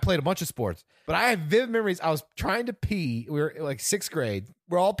 And I played a bunch of sports. But I have vivid memories. I was trying to pee. We were like 6th grade.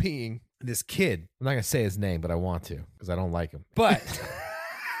 We're all peeing. And this kid, I'm not going to say his name, but I want to because I don't like him. But...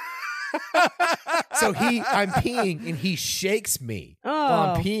 So I'm peeing and he shakes me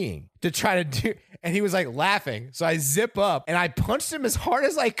while I'm peeing to try to do, and he was like laughing. So I zip up and I punched him as hard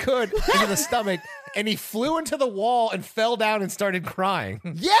as I could into the stomach, and he flew into the wall and fell down and started crying.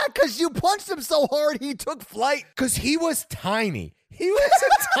 Yeah, because you punched him so hard he took flight. Because he was tiny. He was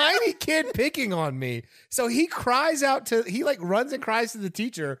a tiny kid picking on me. So he cries out he like runs and cries to the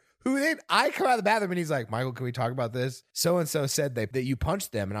teacher. Who then I come out of the bathroom and he's like, Michael, can we talk about this? So-and-so said that you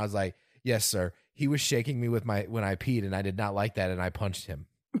punched them. And I was like, yes, sir. He was shaking me when I peed and I did not like that. And I punched him.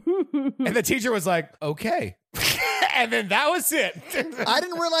 And the teacher was like, okay. And then that was it. I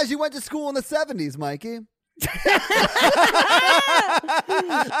didn't realize you went to school in the 70s, Mikey.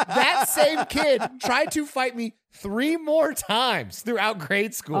 That same kid tried to fight me 3 more times throughout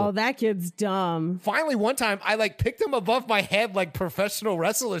grade school. Oh, that kid's dumb. Finally, one time, I like picked him above my head like professional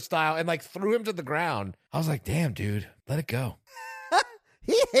wrestler style and like threw him to the ground. I was like, damn, dude, let it go.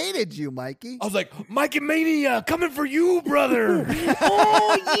 He hated you, Mikey. I was like, Mikey Mania, coming for you, brother.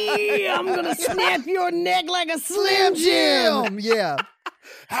 Oh, yeah, I'm going to snap your neck like a Slim Jim. Yeah.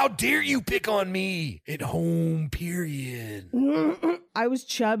 How dare you pick on me at home, period. I was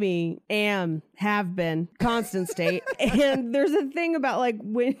chubby, have been, constant state. And there's a thing about like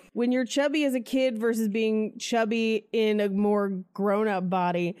when you're chubby as a kid versus being chubby in a more grown-up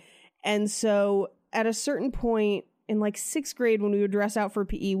body. And so at a certain point in like 6th grade, when we would dress out for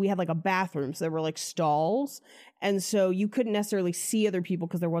PE, we had like a bathroom. So there were like stalls. And so you couldn't necessarily see other people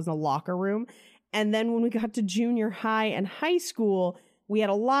because there wasn't a locker room. And then when we got to junior high and high school, we had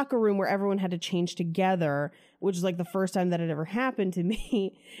a locker room where everyone had to change together, which is like the first time that had ever happened to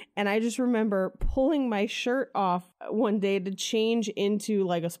me. And I just remember pulling my shirt off one day to change into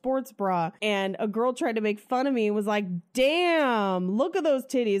like a sports bra. And a girl tried to make fun of me and was like, damn, look at those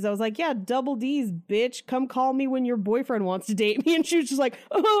titties. I was like, yeah, double D's, bitch. Come call me when your boyfriend wants to date me. And she was just like,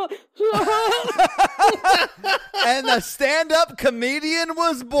 And the stand-up comedian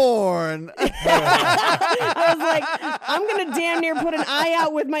was born. I was like, I'm going to damn near put an eye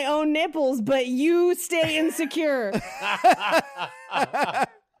out with my own nipples, but you stay insecure manicure.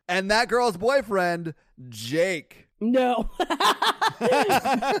 And that girl's boyfriend, Jake. No. No,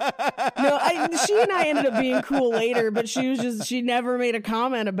 she and I ended up being cool later, but she never made a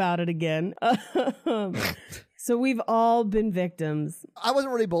comment about it again. So we've all been victims. I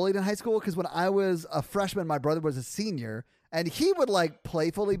wasn't really bullied in high school because when I was a freshman, my brother was a senior. And he would like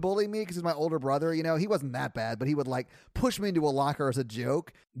playfully bully me because he's my older brother. You know, he wasn't that bad, but he would like push me into a locker as a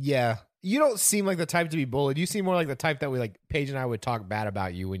joke. Yeah. You don't seem like the type to be bullied. You seem more like the type that Paige and I would talk bad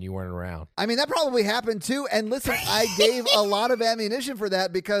about you when you weren't around. I mean, that probably happened too. And listen, I gave a lot of ammunition for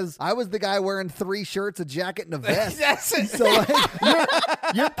that because I was the guy wearing 3 shirts, a jacket, and a vest. That's it. So like,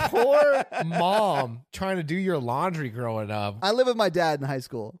 Your poor mom trying to do your laundry growing up. I lived with my dad in high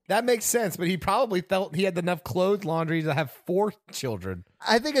school. That makes sense, but he probably felt he had enough clothes laundry to have 4 children.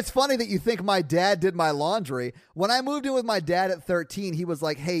 I think it's funny that you think my dad did my laundry. When I moved in with my dad at 13, he was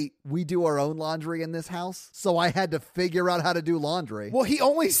like, hey, we do our own laundry in this house. So I had to figure out how to do laundry. Well, he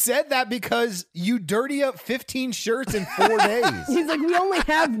only said that because you dirty up 15 shirts in 4 days. He's like, we only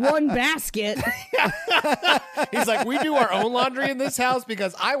have one basket. He's like, we do our own laundry in this house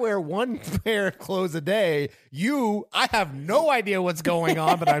because I wear 1 pair of clothes a day. I have no idea what's going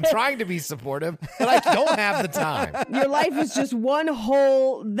on, but I'm trying to be supportive, but I don't have the time. Your life is just one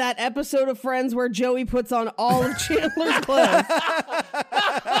whole, that episode of Friends where Joey puts on all of Chandler's clothes.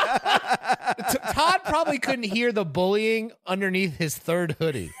 Todd probably couldn't hear the bullying underneath his 3rd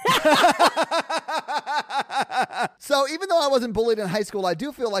hoodie. So even though I wasn't bullied in high school, I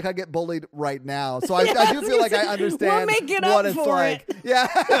do feel like I get bullied right now. So I do feel like I understand what it's like.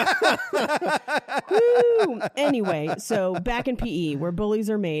 Yeah. Woo. Anyway, so back in PE where bullies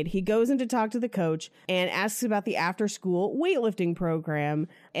are made, he goes in to talk to the coach and asks about the after school weightlifting program.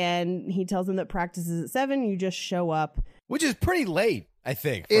 And he tells him that practice is at 7. You just show up. Which is pretty late, I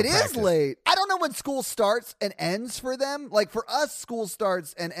think. It is late. I don't know when school starts and ends for them. Like for us, school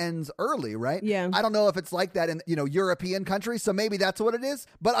starts and ends early, right? Yeah. I don't know if it's like that in, European countries. So maybe that's what it is.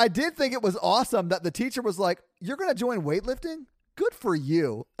 But I did think it was awesome that the teacher was like, you're going to join weightlifting? Good for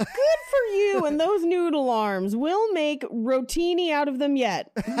you. Good for you and those noodle arms. We'll make rotini out of them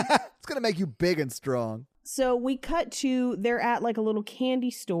yet. It's going to make you big and strong. So we cut to, they're at like a little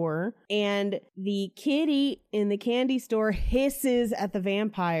candy store and the kitty in the candy store hisses at the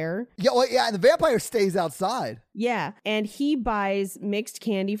vampire. Yeah, and the vampire stays outside. Yeah, and he buys mixed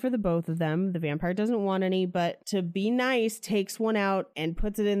candy for the both of them. The vampire doesn't want any, but to be nice, takes one out and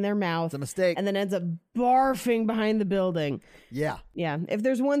puts it in their mouth. It's a mistake. And then ends up barfing behind the building. Yeah. Yeah, if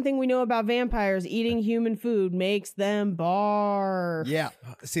there's one thing we know about vampires, eating human food makes them barf. Yeah.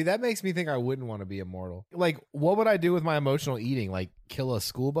 See, that makes me think I wouldn't want to be immortal. Like, what would I do with my emotional eating? Like, kill a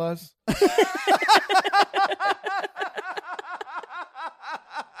school bus?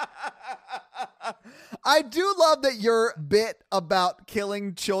 I do love that your bit about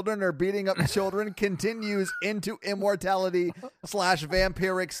killing children or beating up children continues into immortality /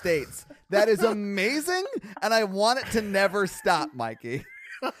 vampiric states. That is amazing, and I want it to never stop, Mikey.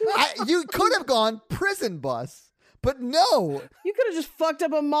 You could have gone prison bus. But no. You could have just fucked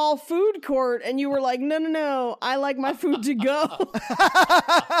up a mall food court and you were like, no, I like my food to go.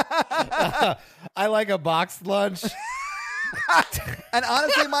 I like a boxed lunch. And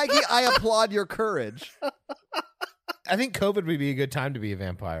honestly, Mikey, I applaud your courage. I think COVID would be a good time to be a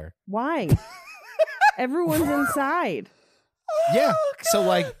vampire. Why? Everyone's inside. Yeah. So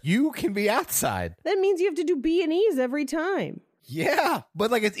like you can be outside. That means you have to do B&Es every time. Yeah. But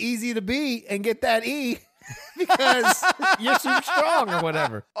like it's easy to be and get that E. Because you're super strong or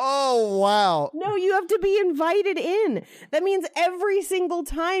whatever. Oh, wow. No, you have to be invited in. That means every single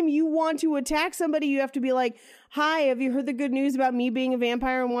time you want to attack somebody, you have to be like, hi, have you heard the good news about me being a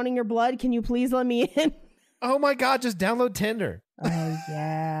vampire and wanting your blood? Can you please let me in? Oh my God, just download Tinder. Oh,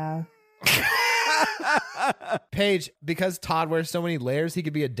 yeah. Paige, because Todd wears so many layers, he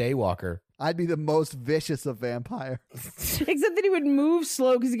could be a daywalker. I'd be the most vicious of vampires. Except that he would move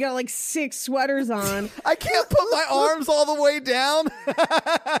slow because he got like 6 sweaters on. I can't put my arms all the way down.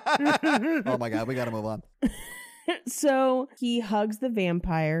 Oh my God, we got to move on. So he hugs the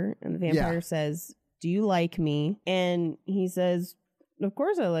vampire and the vampire says, do you like me? And he says, of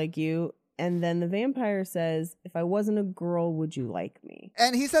course I like you. And then the vampire says, if I wasn't a girl, would you like me?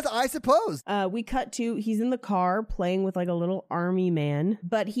 And he says, I suppose. We cut to, he's in the car playing with like a little army man,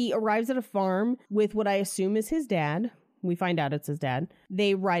 but he arrives at a farm with what I assume is his dad. We find out it's his dad.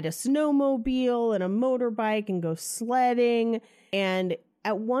 They ride a snowmobile and a motorbike and go sledding. And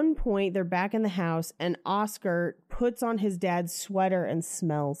at one point, they're back in the house and Oscar puts on his dad's sweater and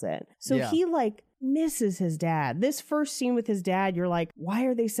smells it. So he like misses his dad. This first scene with his dad, you're like, why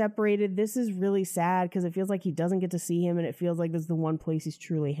are they separated? This is really sad because it feels like he doesn't get to see him and it feels like this is the one place he's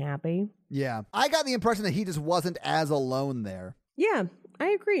truly happy. Yeah. I got the impression that he just wasn't as alone there. Yeah, I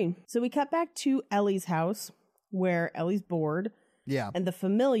agree. So we cut back to Ellie's house where Ellie's bored. Yeah. And the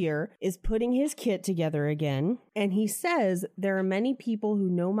familiar is putting his kit together again. And he says, there are many people who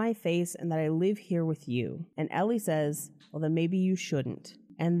know my face and that I live here with you. And Ellie says, well, then maybe you shouldn't.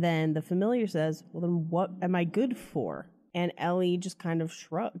 And then the familiar says, well, then what am I good for? And Ellie just kind of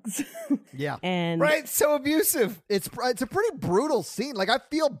shrugs. Yeah. And Right? So abusive. It's a pretty brutal scene. Like, I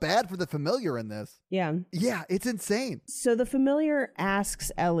feel bad for the familiar in this. yeah. Yeah, it's insane. So the familiar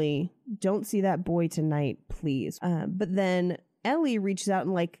asks Ellie, don't see that boy tonight, please. But then Ellie reaches out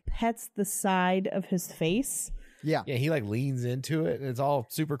and like pets the side of his face. Yeah. Yeah, he like leans into it and it's all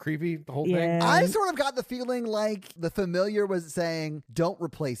super creepy, the whole thing. Yeah. I sort of got the feeling like the familiar was saying, don't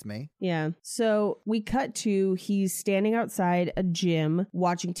replace me. Yeah. So we cut to he's standing outside a gym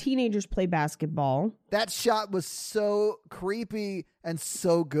watching teenagers play basketball. That shot was so creepy and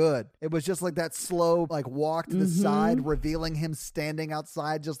so good. It was just like that slow, like, walk to the side, revealing him standing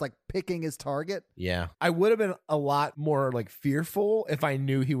outside, just like picking his target. Yeah. I would have been a lot more like fearful if I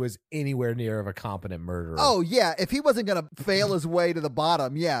knew he was anywhere near of a competent murderer. Oh, yeah. If he wasn't going to fail his way to the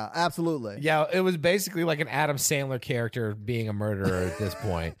bottom. Yeah, absolutely. Yeah, it was basically like an Adam Sandler character being a murderer at this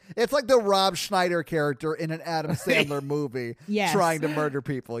point. It's like the Rob Schneider character in an Adam Sandler movie Yes. trying to murder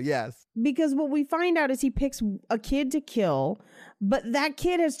people. Yes. Because what we find out is he picks a kid to kill, but that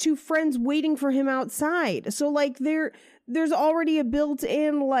kid has two friends waiting for him outside. So like there's already a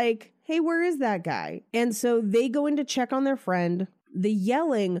built-in like, hey, where is that guy? And so they go in to check on their friend. The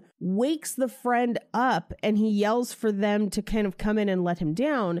yelling wakes the friend up and he yells for them to kind of come in and let him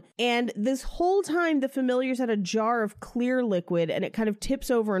down. And this whole time the familiar's had a jar of clear liquid and it kind of tips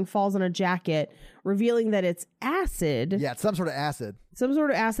over and falls on a jacket, revealing that it's acid. Yeah, it's some sort of acid. Some sort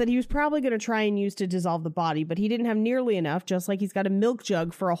of acid he was probably going to try and use to dissolve the body, but he didn't have nearly enough, just like he's got a milk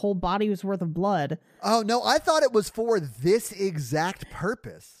jug for a whole body's worth of blood. Oh, no, I thought it was for this exact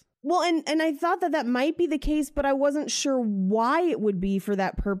purpose. Well, and I thought that might be the case, but I wasn't sure why it would be for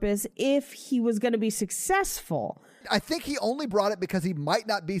that purpose if he was going to be successful. I think he only brought it because he might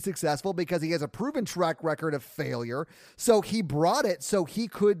not be successful because he has a proven track record of failure. So he brought it so he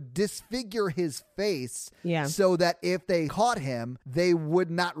could disfigure his face. Yeah. So that if they caught him, they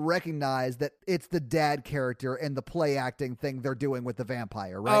would not recognize that it's the dad character and the play acting thing they're doing with the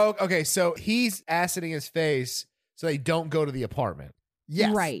vampire, right? Oh, okay. So he's aciding his face so they don't go to the apartment.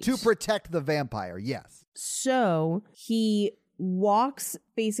 Yes. Right. To protect the vampire. Yes. So he walks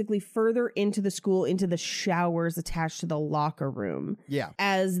basically further into the school, into the showers attached to the locker room. Yeah.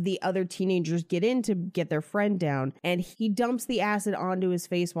 As the other teenagers get in to get their friend down, and he dumps the acid onto his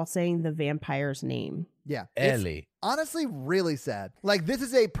face while saying the vampire's name. Yeah. It's Ellie. honestly really sad. Like, this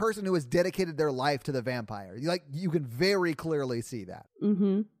is a person who has dedicated their life to the vampire. Like, you can very clearly see that.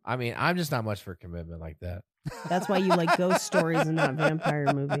 Mm-hmm. I mean, I'm just not much for commitment like that. That's why you like ghost stories and not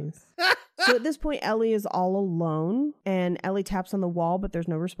vampire movies. So at this point, Ellie is all alone, and Ellie taps on the wall, but there's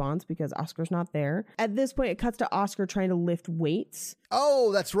no response because Oscar's not there. At this point, it cuts to Oscar trying to lift weights,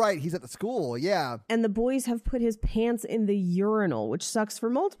 Oh, that's right. He's at the school. Yeah. and the boys have put his pants in the urinal, which sucks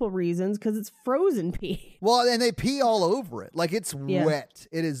for multiple reasons because it's frozen pee. Well, and they pee all over it. Like, it's Yeah. wet.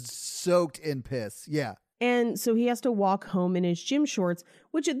 It is soaked in piss. Yeah. And so he has to walk home in his gym shorts,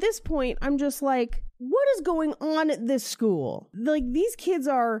 which at this point, I'm just like, what is going on at this school? Like, these kids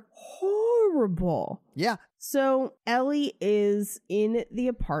are horrible. Yeah. So Ellie is in the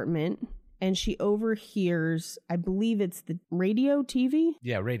apartment and she overhears, I believe it's the radio TV,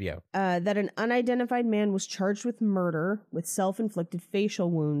 Yeah, radio. that an unidentified man was charged with murder with self-inflicted facial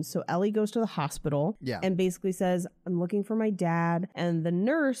wounds. So Ellie goes to the hospital Yeah. and basically says, I'm looking for my dad. And the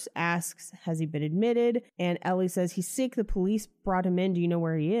nurse asks, has he been admitted? And Ellie says, he's sick. The police brought him in. Do you know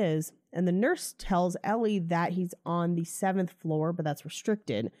where he is? And the nurse tells Ellie that he's on the 7th floor, but that's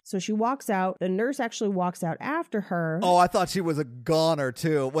restricted. So she walks out. The nurse actually walks out after her. Oh, I thought she was a goner,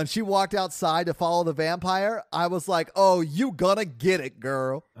 too. When she walked outside to follow the vampire, I was like, oh, you gonna get it,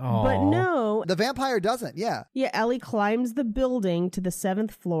 girl. But no. The vampire doesn't. Yeah. Yeah, Ellie climbs the building to the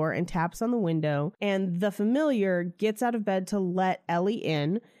 7th floor and taps on the window. And the familiar gets out of bed to let Ellie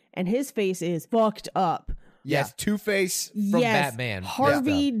in. And his face is fucked up. Yes, Two-Face from yes, Batman.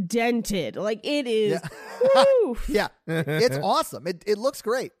 Harvey dented. Like, it is. Yeah. Woo. Yeah. It's awesome. It looks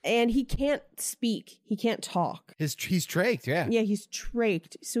great. And he can't speak. He can't talk. He's trached, yeah. Yeah, he's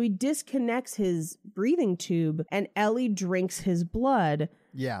trached. So he disconnects his breathing tube and Ellie drinks his blood.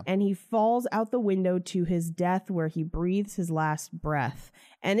 Yeah. And he falls out the window to his death where he breathes his last breath.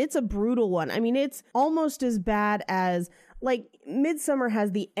 And it's a brutal one. I mean, it's almost as bad as like Midsommar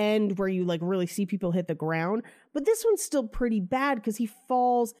has the end where you like really see people hit the ground. But this one's still pretty bad because he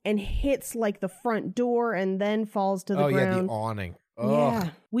falls and hits like the front door and then falls to the ground. Yeah, the awning. Ugh. Yeah.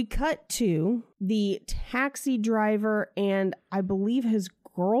 We cut to the taxi driver and I believe his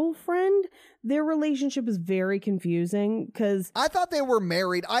girlfriend. Their relationship is very confusing because I thought they were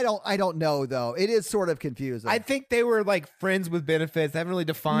married. I don't know though. It is sort of confusing. I think they were like friends with benefits. They haven't really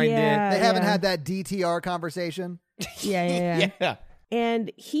defined Yeah. it. they haven't had that DTR conversation. Yeah. Yeah.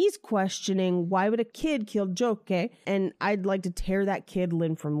 And he's questioning why would a kid kill Joke? And I'd like to tear that kid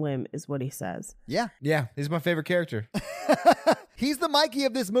limb from limb, is what he says. Yeah. Yeah, he's my favorite character. He's the Mikey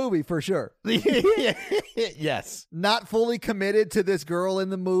of this movie for sure. Yes. Not fully committed to this girl in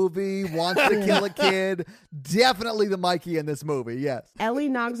the movie, wants to kill a kid. Definitely the Mikey in this movie, yes. Ellie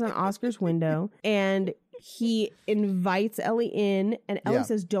knocks on Oscar's window and he invites Ellie in. And Ellie Yeah.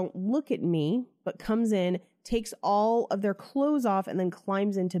 says, "Don't look at me," but comes in, takes all of their clothes off, and then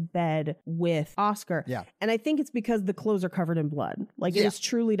climbs into bed with Oscar. Yeah. And I think it's because the clothes are covered in blood. Like it Yeah. is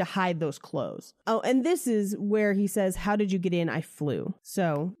truly to hide those clothes. Oh, and this is where he says, "How did you get in?" "I flew."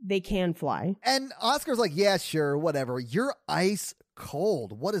 So they can fly. And Oscar's like, yeah, sure, whatever. You're ice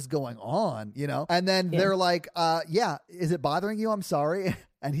cold. What is going on? You know? And then they're like, yeah, is it bothering you? I'm sorry.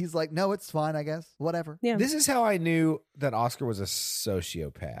 And he's like, no, it's fine, I guess. Whatever. Yeah. This is how I knew that Oscar was a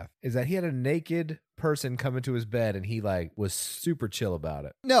sociopath, is that he had a naked person come into his bed and he like was super chill about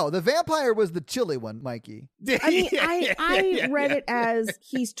it. No, the vampire was the chilly one, Mikey. I mean, I read it as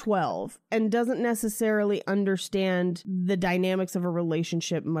he's 12 and doesn't necessarily understand the dynamics of a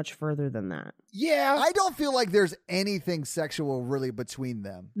relationship much further than that. Yeah. I don't feel like there's anything sexual really between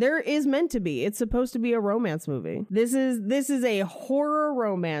them. There is meant to be. It's supposed to be a romance movie. This is a horror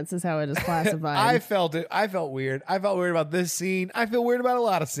romance is how it is classified. I felt it. I felt weird. I felt weird about this scene. I feel weird about a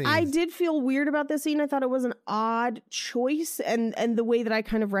lot of scenes. I did feel weird about this scene. I thought it was an odd choice. And the way that I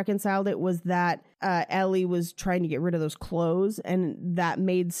kind of reconciled it was that Ellie was trying to get rid of those clothes and that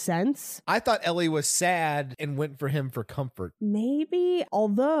made sense. I thought Ellie was sad and went for him for comfort. Maybe.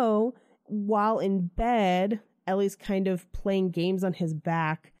 Although while in bed, Ellie's kind of playing games on his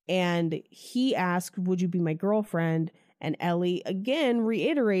back and he asked, "Would you be my girlfriend?" And Ellie again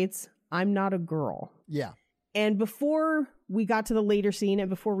reiterates, "I'm not a girl." Yeah. And before we got to the later scene and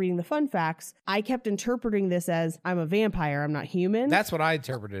before reading the fun facts, I kept interpreting this as I'm a vampire, I'm not human. That's what I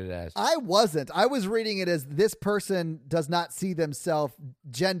interpreted it as. I wasn't. I was reading it as this person does not see themselves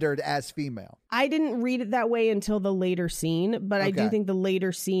gendered as female. I didn't read it that way until the later scene, but I do Okay. think the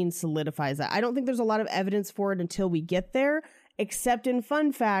later scene solidifies that. I don't think there's a lot of evidence for it until we get there, except in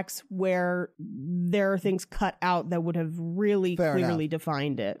fun facts where there are things cut out that would have really Fair clearly enough.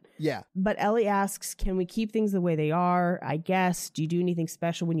 defined it. Yeah. But Ellie asks, "Can we keep things the way they are? I guess. Do you do anything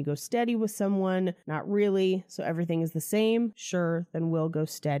special when you go steady with someone?" "Not really. So everything is the same?" "Sure, then we'll go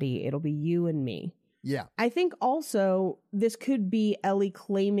steady. It'll be you and me." Yeah. I think also this could be Ellie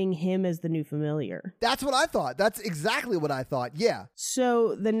claiming him as the new familiar. That's what I thought. That's exactly what I thought. Yeah.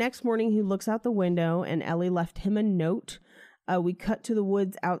 So the next morning he looks out the window and Ellie left him a note. We cut to the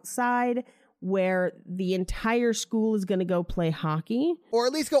woods outside where the entire school is going to go play hockey. Or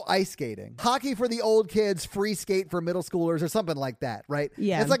at least go ice skating. Hockey for the old kids, free skate for middle schoolers, or something like that, right?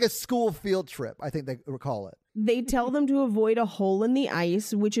 Yeah. It's like a school field trip, I think they recall it. They tell them to avoid a hole in the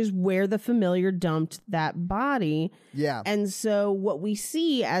ice, which is where the familiar dumped that body. Yeah. And so what we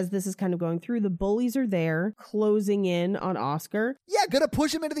see as this is kind of going through, the bullies are there closing in on Oscar. Yeah, gonna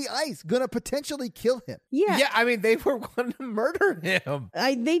push him into the ice. Gonna potentially kill him. Yeah, I mean, they were going to murder him.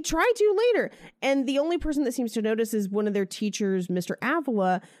 They try to later. And the only person that seems to notice is one of their teachers, Mr.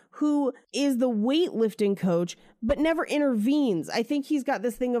 Avila, who is the weightlifting coach, but never intervenes. I think he's got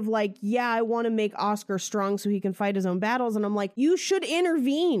this thing of like, yeah, I want to make Oscar strong so he can fight his own battles. And I'm like, you should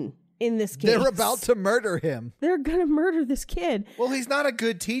intervene in this case. They're about to murder him. They're going to murder this kid. Well, he's not a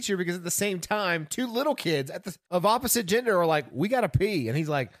good teacher because at the same time, two little kids of opposite gender are like, "We got to pee." And he's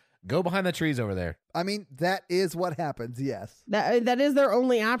like, "Go behind the trees over there." I mean, that is what happens, yes. That is their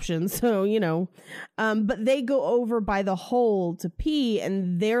only option. So, you know, but they go over by the hole to pee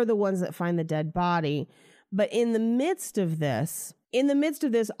and they're the ones that find the dead body. But in the midst of this,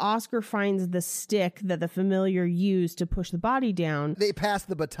 Oscar finds the stick that the familiar used to push the body down. They pass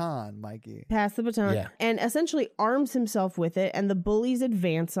the baton, Mikey. Pass the baton, Yeah. and essentially arms himself with it, and the bullies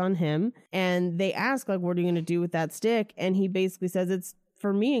advance on him, and they ask, like, "What are you going to do with that stick?" And he basically says, "It's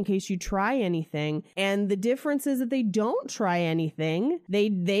for me in case you try anything. And the difference is that they don't try anything.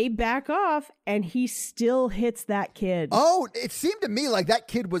 They back off, and he still hits that kid. Oh, it seemed to me like that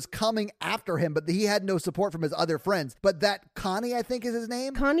kid was coming after him, but he had no support from his other friends. But that Connie, I think is his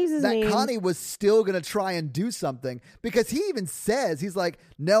name. Connie's his name. That Connie was still going to try and do something, because he even says, he's like,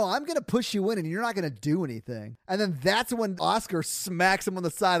 no, I'm going to push you in and you're not going to do anything. And then that's when Oscar smacks him on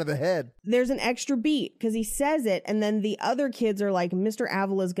the side of the head. There's an extra beat because he says it, and then the other kids are like, Mr.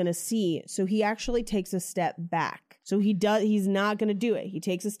 Avila's going to see. So he actually takes a step back. So he's not going to do it. He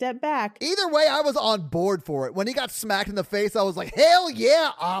takes a step back. Either way, I was on board for it. When he got smacked in the face, I was like, hell yeah,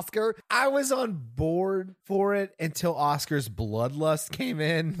 Oscar. I was on board for it until Oscar's bloodlust came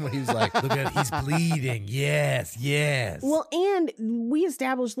in when he was like, look at, he's bleeding. Yes, yes. Well, and we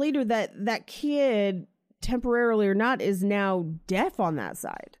established later that that kid, temporarily or not, is now deaf on that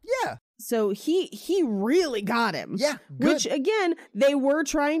side. Yeah. So he really got him. Yeah, good. Which, again, they were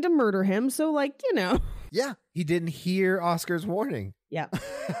trying to murder him. So, like, you know. Yeah. He didn't hear Oscar's warning. Yeah.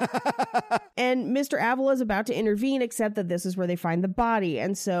 And Mr. Avila is about to intervene, except that this is where they find the body.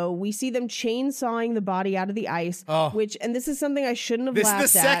 And so we see them chainsawing the body out of the ice, which, and this is something I shouldn't have laughed at.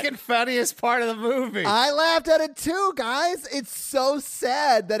 This is the second funniest part of the movie. I laughed at it too, guys. It's so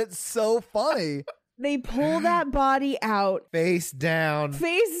sad that it's so funny. They pull that body out. Face down.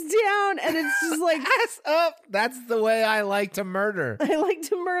 And it's just like, ass up. That's the way I like to murder. I like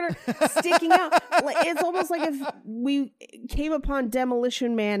to murder, sticking out. It's almost like if we came upon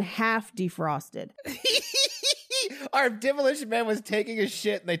Demolition Man half defrosted. Our Demolition Man was taking a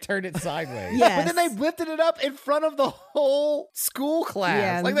shit and they turned it sideways. Yes. But then they lifted it up in front of the whole school class.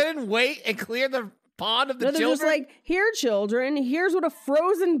 Yeah. Like they didn't wait and clear the pond of the No, they're children. just like, here, children, here's what a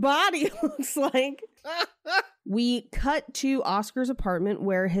frozen body looks like. We cut to Oscar's apartment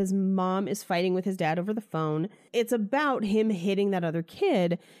where his mom is fighting with his dad over the phone. It's about him hitting that other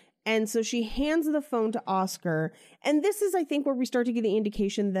kid. And so she hands the phone to Oscar. And this is, I think, where we start to get the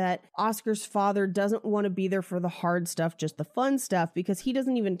indication that Oscar's father doesn't want to be there for the hard stuff, just the fun stuff, because he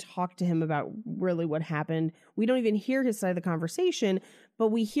doesn't even talk to him about really what happened. We don't even hear his side of the conversation, but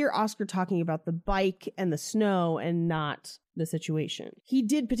we hear Oscar talking about the bike and the snow and not the situation. He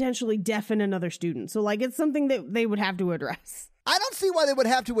did potentially deafen another student. So, like, it's something that they would have to address. I don't see why they would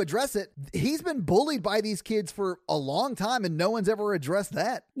have to address it. He's been bullied by these kids for a long time and no one's ever addressed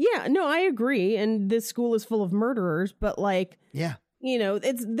that. Yeah, no, I agree. And this school is full of murderers, but like, yeah, you know,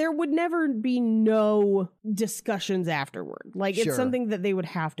 there would never be no discussions afterward. Like, Sure. it's something that they would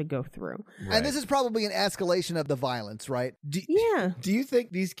have to go through. Right. And this is probably an escalation of the violence, right? Yeah. Do you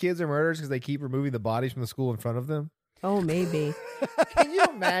think these kids are murderers because they keep removing the bodies from the school in front of them? Oh, maybe. Can you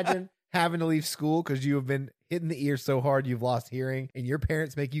imagine having to leave school because you have been hitting the ear so hard you've lost hearing and your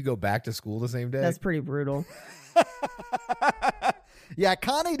parents make you go back to school the same day? That's pretty brutal. Yeah,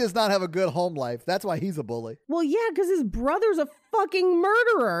 Connie does not have a good home life. That's why he's a bully. Well, yeah, because his brother's a fucking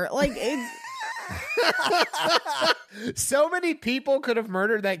murderer. Like, it's... So many people could have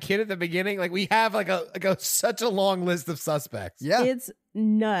murdered that kid at the beginning. Like we have such a long list of suspects. Yeah. It's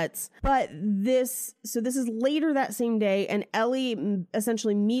nuts. But this is later that same day, and Ellie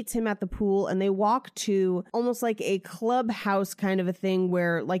essentially meets him at the pool, and they walk to almost like a clubhouse kind of a thing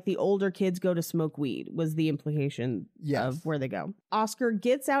where like the older kids go to smoke weed, was the implication of where they go. Oscar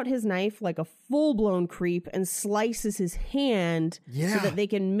gets out his knife like a full-blown creep and slices his hand so that they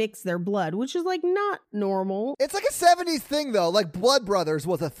can mix their blood, which is like not normal. It's like a 70s thing, though. Like Blood Brothers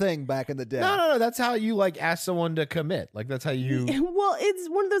was a thing back in the day. No. That's how you like ask someone to commit. Like that's how you. Well, it's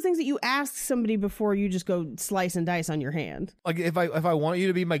one of those things that you ask somebody before you just go slice and dice on your hand. Like if I want you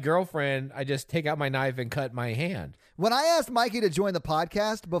to be my girlfriend, I just take out my knife and cut my hand. When I asked Mikey to join the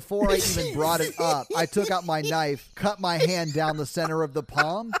podcast, before I even brought it up, I took out my knife, cut my hand down the center of the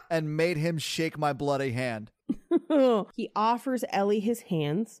palm, and made him shake my bloody hand. He offers Ellie his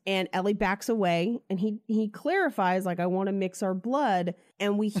hands, and Ellie backs away, and he clarifies, like, I want to mix our blood,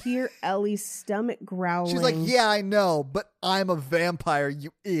 and we hear Ellie's stomach growling. She's like, yeah, I know, but I'm a vampire,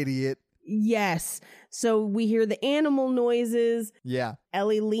 you idiot. Yes. So we hear the animal noises. Yeah.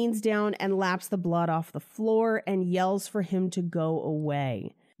 Ellie leans down and laps the blood off the floor and yells for him to go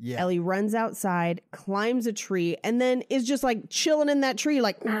away. Yeah. Ellie runs outside, climbs a tree, and then is just like chilling in that tree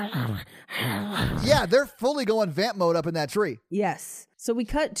like... Yeah, they're fully going vamp mode up in that tree. Yes. So we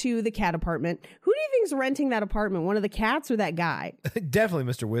cut to the cat apartment. Who do you think's renting that apartment? One of the cats or that guy?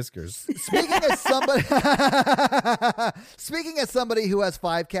 Definitely Mr. Whiskers. Speaking as somebody who has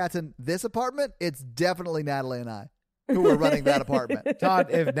 5 cats in this apartment, it's definitely Natalie and I who are running that apartment. Todd,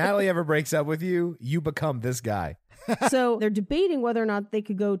 if Natalie ever breaks up with you, you become this guy. So they're debating whether or not they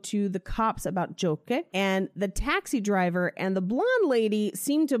could go to the cops about Joke. And the taxi driver and the blonde lady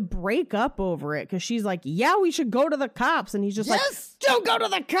seem to break up over it because she's like, yeah, we should go to the cops. And he's just like, don't go to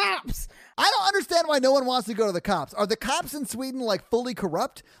the cops. I don't understand why no one wants to go to the cops. Are the cops in Sweden like fully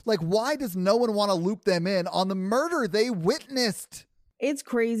corrupt? Like, why does no one want to loop them in on the murder they witnessed? It's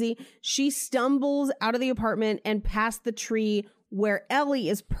crazy. She stumbles out of the apartment and past the tree where Ellie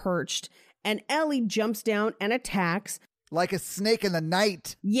is perched. And Ellie jumps down and attacks. Like a snake in the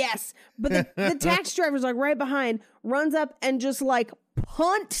night. Yes. But the taxi driver's like right behind, runs up and just like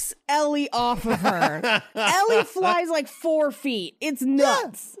punts Ellie off of her. Ellie flies like 4 feet. It's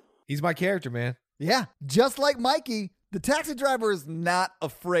nuts. He's my character, man. Yeah, just like Mikey, the taxi driver is not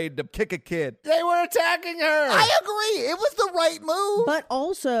afraid to kick a kid. They were attacking her. I agree. It was the right move. But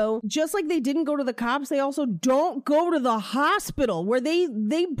also, just like they didn't go to the cops, they also don't go to the hospital where they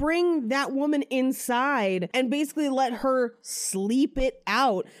bring that woman inside and basically let her sleep it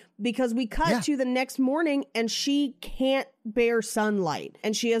out. Because we cut to the next morning and she can't bear sunlight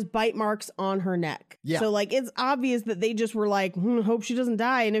and she has bite marks on her neck. Yeah. So like it's obvious that they just were like, hope she doesn't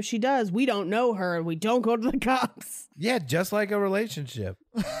die. And if she does, we don't know her and we don't go to the cops. Yeah, just like a relationship.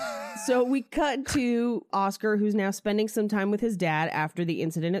 So we cut to Oscar, who's now spending some time with his dad after the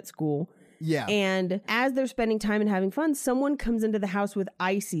incident at school. Yeah. And as they're spending time and having fun, someone comes into the house with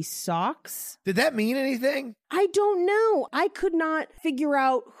icy socks. Did that mean anything? I don't know. I could not figure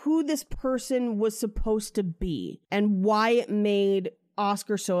out who this person was supposed to be and why it made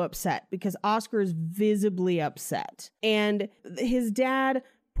Oscar so upset, because Oscar is visibly upset. And his dad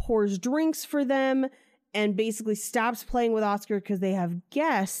pours drinks for them and basically stops playing with Oscar because they have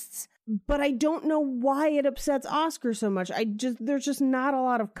guests. But I don't know why it upsets Oscar so much. There's just not a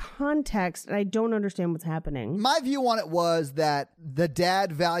lot of context, and I don't understand what's happening. My view on it was that the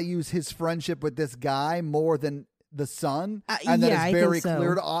dad values his friendship with this guy more than the son, and that is very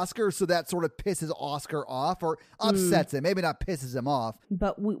clear to Oscar, so that sort of pisses Oscar off or upsets him. Maybe not pisses him off.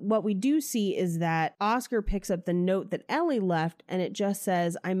 But what we do see is that Oscar picks up the note that Ellie left, and it just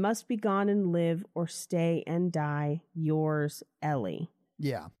says, I must be gone and live or stay and die. Yours, Ellie.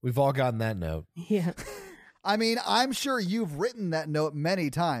 Yeah. We've all gotten that note. Yeah. I mean, I'm sure you've written that note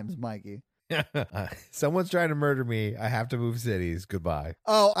many times, Mikey. Someone's trying to murder me. I have to move cities. Goodbye.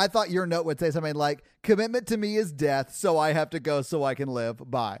 Oh, I thought your note would say something like, commitment to me is death, so I have to go so I can live.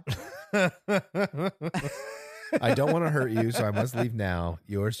 Bye. I don't want to hurt you, so I must leave now.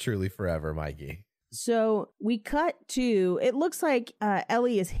 Yours truly forever, Mikey. So we cut to, it looks like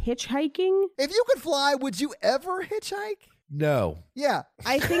Ellie is hitchhiking. If you could fly, would you ever hitchhike? No. Yeah.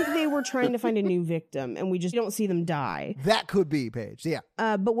 I think they were trying to find a new victim, and we just don't see them die. That could be, Paige. Yeah.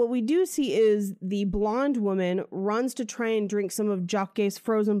 But what we do see is the blonde woman runs to try and drink some of Jacques'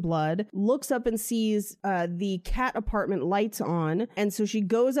 frozen blood, looks up and sees the cat apartment lights on. And so she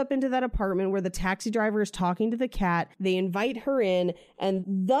goes up into that apartment where the taxi driver is talking to the cat. They invite her in, and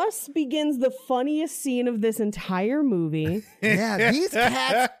thus begins the funniest scene of this entire movie. Yeah, these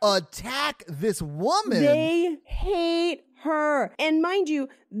cats attack this woman. They hate her. And mind you,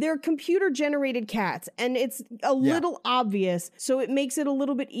 they're computer generated cats, and it's a little obvious, so it makes it a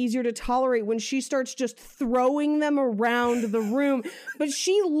little bit easier to tolerate when she starts just throwing them around the room. But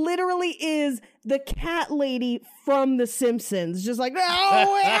she literally is the cat lady from The Simpsons, just like,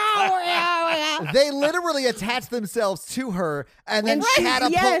 They literally attach themselves to her and then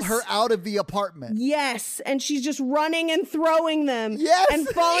catapult her out of the apartment. Yes, and she's just running and throwing them and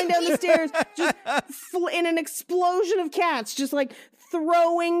falling down the stairs just in an explosion of cats, just like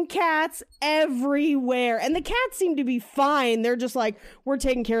throwing cats everywhere. And the cats seem to be fine. They're just like, we're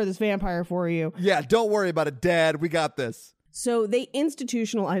taking care of this vampire for you. Yeah, don't worry about it, Dad. We got this. So they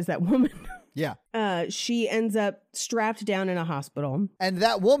institutionalize that woman. Yeah. She ends up strapped down in a hospital. And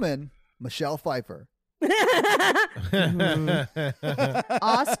that woman, Michelle Pfeiffer.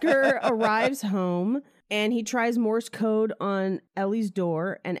 Oscar arrives home and he tries Morse code on Ellie's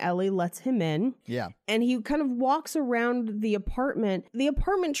door, and Ellie lets him in. Yeah. And he kind of walks around the apartment. The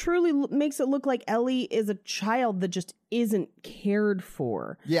apartment truly makes it look like Ellie is a child that just isn't cared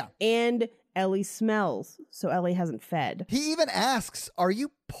for. Yeah. And Ellie smells, so Ellie hasn't fed. He even asks, are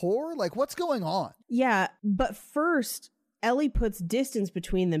you poor? Like, what's going on? Yeah, but first, Ellie puts distance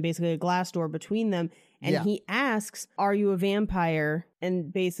between them, basically a glass door between them. And he asks, are you a vampire?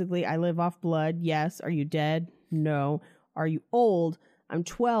 And basically, I live off blood. Yes. Are you dead? No. Are you old? I'm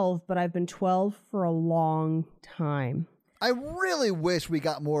 12, but I've been 12 for a long time. I really wish we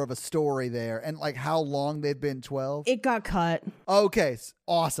got more of a story there and like how long they've been 12. It got cut. Okay.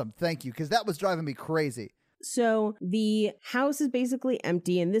 Awesome. Thank you. Because that was driving me crazy. So the house is basically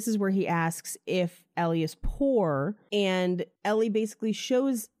empty, and this is where he asks if Ellie is poor, and Ellie basically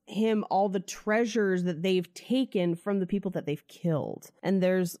shows him all the treasures that they've taken from the people that they've killed. And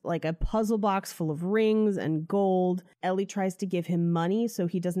there's like a puzzle box full of rings and gold. Ellie tries to give him money so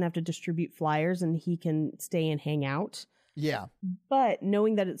he doesn't have to distribute flyers and he can stay and hang out. Yeah. But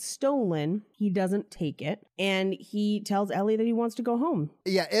knowing that it's stolen, he doesn't take it. And he tells Ellie that he wants to go home.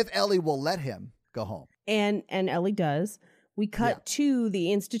 Yeah, if Ellie will let him go home. And Ellie does. We cut to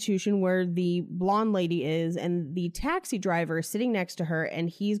the institution where the blonde lady is, and the taxi driver is sitting next to her, and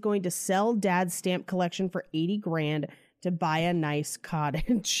he's going to sell Dad's stamp collection for $80,000 to buy a nice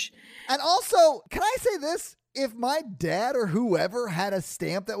cottage. And also, can I say this? If my dad or whoever had a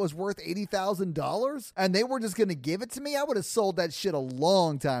stamp that was worth $80,000 and they were just going to give it to me, I would have sold that shit a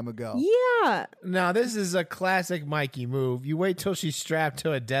long time ago. Yeah. Now, this is a classic Mikey move. You wait till she's strapped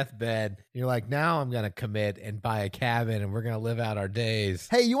to a deathbed. You're like, now I'm going to commit and buy a cabin and we're going to live out our days.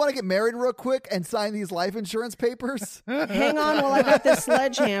 Hey, you want to get married real quick and sign these life insurance papers? Hang on while I got this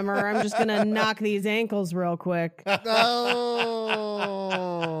sledgehammer. I'm just going to knock these ankles real quick.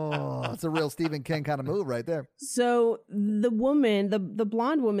 Oh, that's a real Stephen King kind of move right there. So the woman, the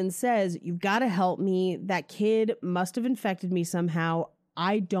blonde woman says, you've got to help me. That kid must have infected me somehow.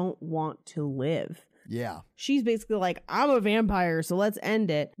 I don't want to live. Yeah. She's basically like, I'm a vampire, so let's end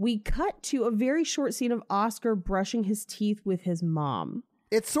it. We cut to a very short scene of Oscar brushing his teeth with his mom.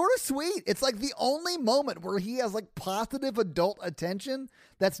 It's sort of sweet. It's like the only moment where he has like positive adult attention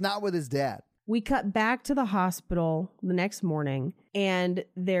that's not with his dad. We cut back to the hospital the next morning, and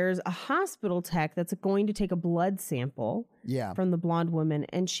there's a hospital tech that's going to take a blood sample from the blonde woman.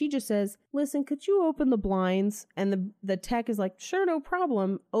 And she just says, listen, could you open the blinds? And the tech is like, sure, no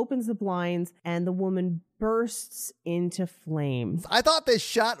problem. Opens the blinds, and the woman bursts into flames. I thought this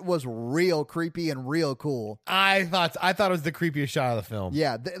shot was real creepy and real cool. I thought it was the creepiest shot of the film.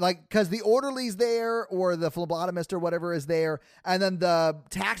 Yeah, like, because the orderly's there or the phlebotomist or whatever is there, and then the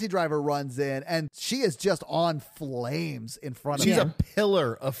taxi driver runs in, and she is just on flames in front of She's him. a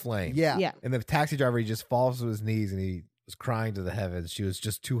pillar of flame. Yeah. And the taxi driver, he just falls to his knees and he was crying to the heavens. She was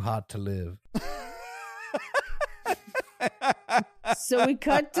just too hot to live. So we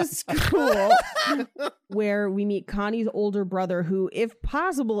cut to school where we meet Connie's older brother, who, if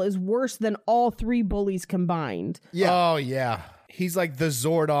possible, is worse than all three bullies combined. Yeah. Oh, yeah. He's like the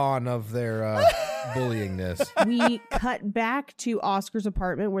Zordon of their bullyingness. We cut back to Oscar's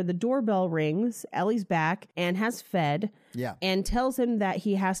apartment where the doorbell rings. Ellie's back and has fed. Yeah. And tells him that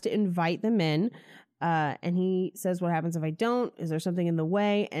he has to invite them in. And he says, what happens if I don't? Is there something in the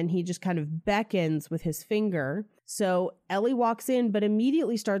way? And he just kind of beckons with his finger. So Ellie walks in, but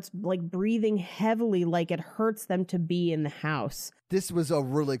immediately starts like breathing heavily, like it hurts them to be in the house. This was a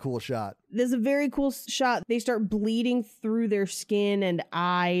really cool shot. This is a very cool shot. They start bleeding through their skin and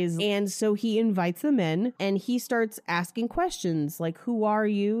eyes. And so he invites them in and he starts asking questions like, who are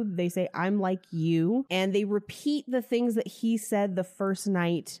you? They say, I'm like you. And they repeat the things that he said the first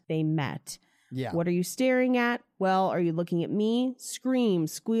night they met. Yeah. What are you staring at? Well, are you looking at me? Scream,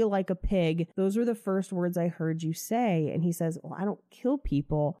 squeal like a pig. Those were the first words I heard you say. And he says, well, I don't kill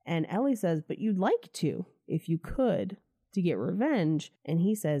people. And Ellie says, but you'd like to, if you could, to get revenge. And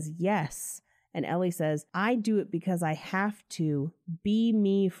he says, yes. And Ellie says, I do it because I have to be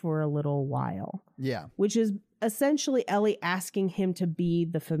me for a little while. Yeah. Which is essentially Ellie asking him to be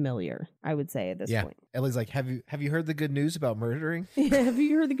the familiar, I would say at this point. Ellie's like, have you heard the good news about murdering? Have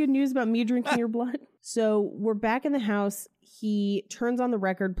you heard the good news about me drinking your blood? So we're back in the house. He turns on the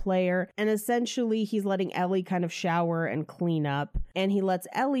record player and essentially he's letting Ellie kind of shower and clean up. And he lets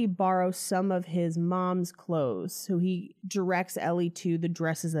Ellie borrow some of his mom's clothes. So he directs Ellie to the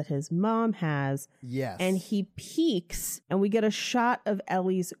dresses that his mom has. Yes. And he peeks and we get a shot of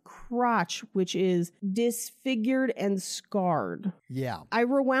Ellie's crotch, which is disfigured and scarred. Yeah. I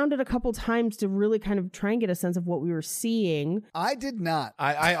rewound it a couple times to really kind of try and get a sense of what we were seeing. I did not.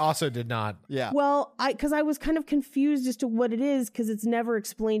 I also did not. Yeah. Well, because I was kind of confused as to what it is because it's never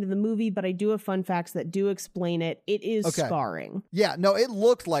explained in the movie, but I do have fun facts that do explain it. It is scarring. Yeah, no, it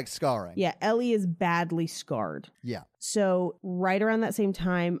looked like scarring. Yeah, Ellie is badly scarred. Yeah. So right around that same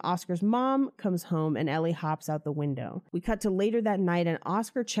time, Oscar's mom comes home and Ellie hops out the window. We cut to later that night and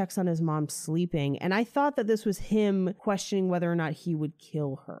Oscar checks on his mom sleeping. And I thought that this was him questioning whether or not he would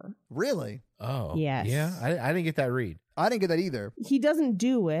kill her. Really? Oh. Yes. Yeah, I didn't get that read. I didn't get that either. He doesn't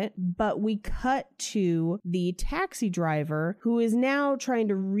do it, but we cut to the taxi driver who is now trying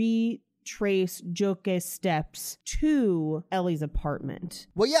to trace Joke's steps to Ellie's apartment.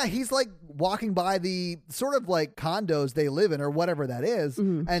 Well, yeah, he's like walking by the sort of like condos they live in or whatever that is,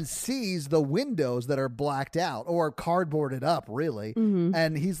 and sees the windows that are blacked out or cardboarded up, really.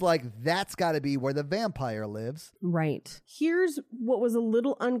 And he's like, that's got to be where the vampire lives. Right. Here's what was a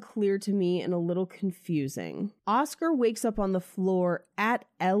little unclear to me and a little confusing. Oscar wakes up on the floor at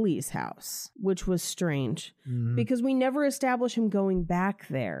Ellie's house, which was strange because we never establish him going back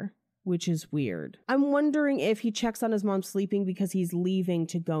there, which is weird. I'm wondering if he checks on his mom sleeping because he's leaving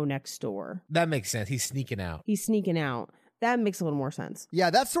to go next door. That makes sense. He's sneaking out. He's sneaking out. That makes a little more sense. Yeah,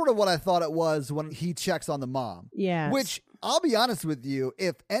 that's sort of what I thought it was when he checks on the mom. Yeah. Which, I'll be honest with you,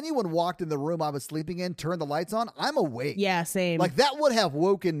 if anyone walked in the room I was sleeping in, turned the lights on, I'm awake. Yeah, same. Like, that would have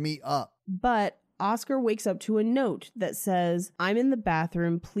woken me up. But Oscar wakes up to a note that says, I'm in the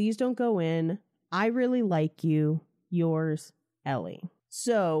bathroom. Please don't go in. I really like you. Yours, Ellie.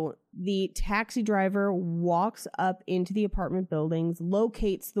 So the taxi driver walks up into the apartment buildings,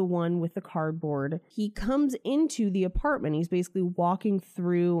 locates the one with the cardboard. He comes into the apartment. He's basically walking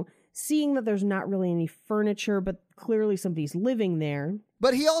through, seeing that there's not really any furniture, but clearly somebody's living there.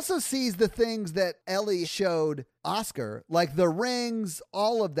 But he also sees the things that Ellie showed Oscar, like the rings,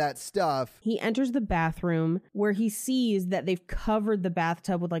 all of that stuff. He enters the bathroom where he sees that they've covered the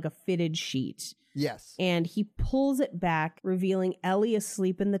bathtub with like a fitted sheet. Yes. And he pulls it back, revealing Ellie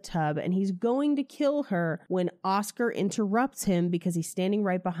asleep in the tub, and he's going to kill her when Oscar interrupts him because he's standing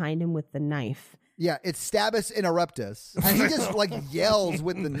right behind him with the knife. Yeah, it's Stabus Interruptus. And he just like yells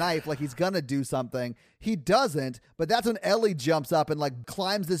with the knife like he's gonna do something. He doesn't, but that's when Ellie jumps up and like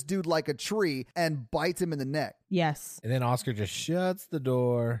climbs this dude like a tree and bites him in the neck. Yes. And then Oscar just shuts the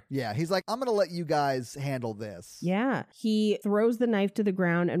door. Yeah, he's like, I'm gonna let you guys handle this. Yeah. He throws the knife to the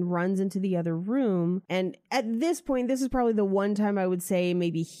ground and runs into the other room. And at this point, this is probably the one time I would say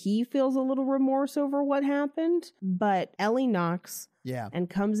maybe he feels a little remorse over what happened. But Ellie knocks. Yeah. And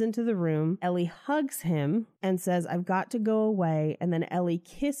comes into the room. Ellie hugs him and says, I've got to go away. And then Ellie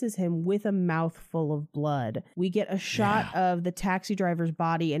kisses him with a mouthful of blood. We get a shot of the taxi driver's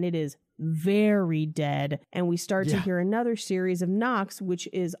body, and it is very dead. And we start to hear another series of knocks, which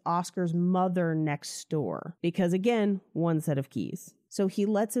is Oscar's mother next door. Because again, one set of keys. So he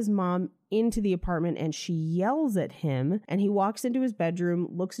lets his mom into the apartment and she yells at him, and he walks into his bedroom,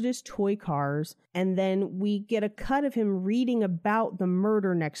 looks at his toy cars, and then we get a cut of him reading about the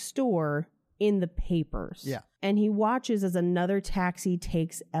murder next door in the papers. Yeah. And he watches as another taxi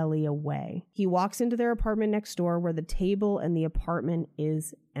takes Ellie away. He walks into their apartment next door where the table and the apartment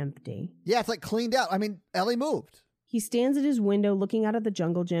is empty. Yeah, it's like cleaned out. I mean, Ellie moved. He stands at his window looking out at the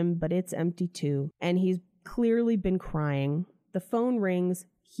jungle gym, but it's empty too. And he's clearly been crying. The phone rings,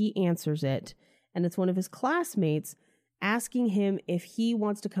 he answers it, and it's one of his classmates asking him if he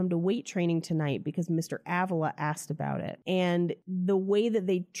wants to come to weight training tonight because Mr. Avila asked about it. And the way that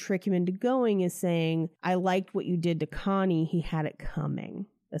they trick him into going is saying, I liked what you did to Connie. He had it coming,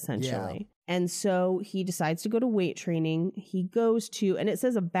 essentially. Yeah. And so he decides to go to weight training. He goes to, and it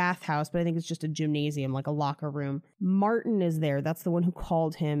says a bathhouse, but I think it's just a gymnasium, like a locker room. Martin is there. That's the one who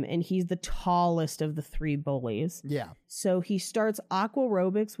called him. And he's the tallest of the three bullies. Yeah. So he starts aqua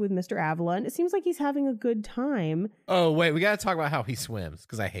aerobics with Mr. Avila, and it seems like he's having a good time. Oh, wait, we got to talk about how he swims,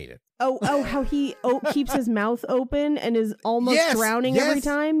 because I hate it. Oh, how he keeps his mouth open and is almost drowning every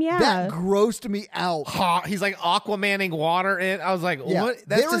time? Yeah. That grossed me out. He's like Aquamaning water in. I was like, what?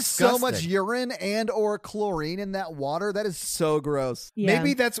 That's there is so disgusting. much urine and or chlorine in that water. That is so gross. Yeah.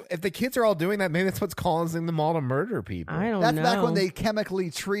 Maybe that's, if the kids are all doing that, maybe that's what's causing them all to murder people. I don't know. That's back when they chemically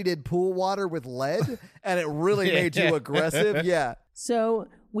treated pool water with lead and it really made you aggressive. Yeah. So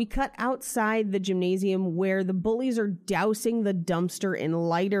we cut outside the gymnasium where the bullies are dousing the dumpster in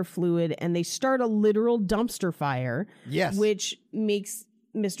lighter fluid and they start a literal dumpster fire. Yes. Which makes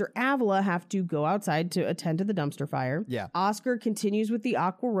Mr. Avila have to go outside to attend to the dumpster fire. Yeah. Oscar continues with the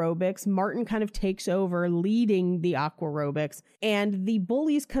aqua aerobics. Martin kind of takes over leading the aqua aerobics, and the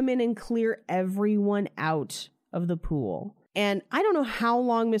bullies come in and clear everyone out of the pool. And I don't know how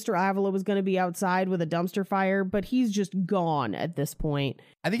long Mr. Avila was going to be outside with a dumpster fire, but he's just gone at this point.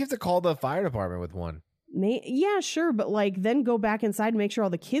 I think you have to call the fire department with one. Yeah, sure. But like, then go back inside and make sure all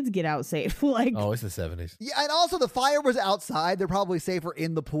the kids get out safe. Like, oh, it's the 70s. Yeah, and also the fire was outside. They're probably safer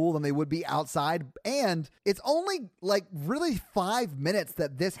in the pool than they would be outside. And it's only like really 5 minutes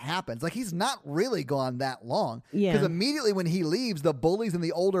that this happens. Like, he's not really gone that long. Yeah. Because immediately when he leaves, the bullies and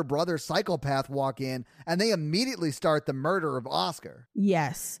the older brother psychopath walk in and they immediately start the murder of Oscar.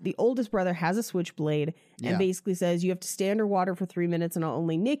 Yes. The oldest brother has a switchblade and basically says, you have to stay underwater for 3 minutes and I'll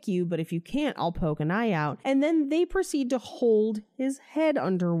only nick you. But if you can't, I'll poke an eye out. And then they proceed to hold his head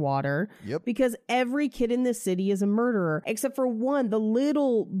underwater. Yep. Because every kid in this city is a murderer, except for one. The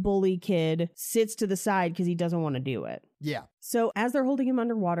little bully kid sits to the side because he doesn't want to do it. Yeah. So as they're holding him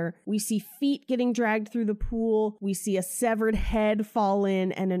underwater, we see feet getting dragged through the pool. We see a severed head fall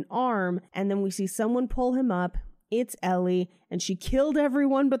in and an arm. And then we see someone pull him up. It's Ellie, and she killed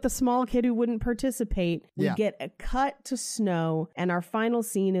everyone but the small kid who wouldn't participate. We get a cut to snow, and our final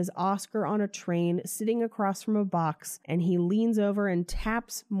scene is Oscar on a train sitting across from a box, and he leans over and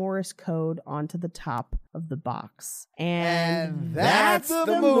taps Morse code onto the top of the box. And that's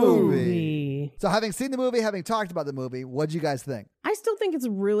the movie. So having seen the movie, having talked about the movie, what'd you guys think? I still think it's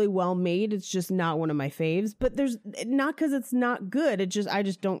really well made. It's just not one of my faves, but there's not because it's not good. I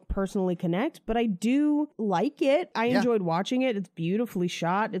just don't personally connect, but I do like it. I enjoyed watching it. It's beautifully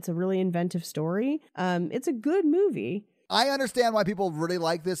shot. It's a really inventive story. It's a good movie. I understand why people really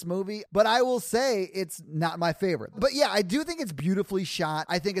like this movie, but I will say it's not my favorite. But yeah, I do think it's beautifully shot.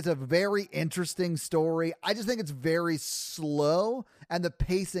 I think it's a very interesting story. I just think it's very slow, and the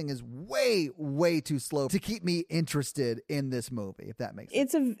pacing is way, way too slow to keep me interested in this movie, if that makes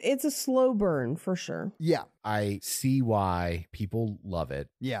sense. It's a slow burn for sure. Yeah. I see why people love it.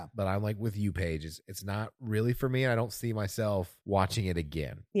 Yeah. But I'm like with you, Paige. It's not really for me. I don't see myself watching it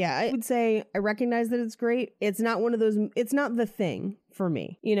again. Yeah, I would say I recognize that it's great. It's not one of those, it's not The Thing for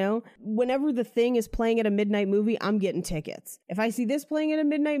me, you know? Whenever The Thing is playing at a midnight movie, I'm getting tickets. If I see this playing at a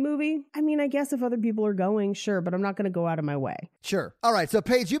midnight movie, I mean, I guess if other people are going, sure, but I'm not going to go out of my way. Sure. All right, so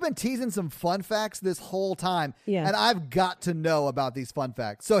Paige, you've been teasing some fun facts this whole time, and I've got to know about these fun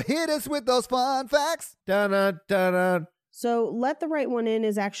facts. So hit us with those fun facts. Dun-dun-dun-dun. So Let the Right One In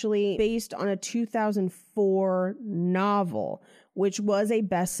is actually based on a 2004 novel, which was a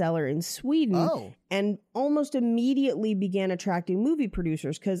bestseller in Sweden and almost immediately began attracting movie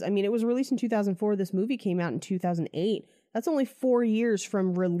producers because, I mean, it was released in 2004. This movie came out in 2008. That's only 4 years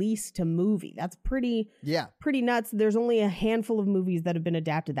from release to movie. That's pretty nuts. There's only a handful of movies that have been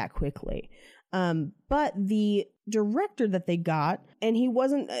adapted that quickly. But the director that they got, and he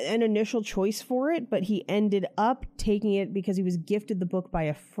wasn't an initial choice for it, but he ended up taking it because he was gifted the book by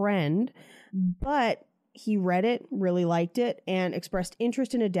a friend. But he read it, really liked it, and expressed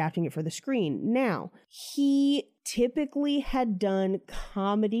interest in adapting it for the screen. Now, he typically had done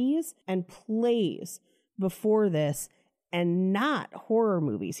comedies and plays before this, and not horror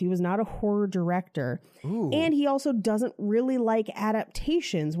movies. He was not a horror director. Ooh. And he also doesn't really like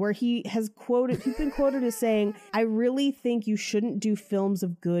adaptations, where he's been quoted as saying, I really think you shouldn't do films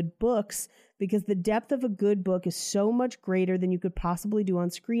of good books because the depth of a good book is so much greater than you could possibly do on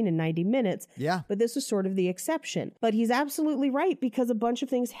screen in 90 minutes. Yeah. But this was sort of the exception. But he's absolutely right, because a bunch of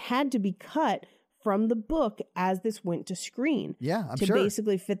things had to be cut from the book as this went to screen. Yeah, I'm to sure.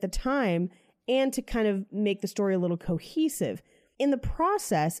 basically fit the time and to kind of make the story a little cohesive. In the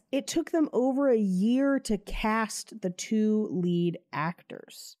process, it took them over a year to cast the 2 lead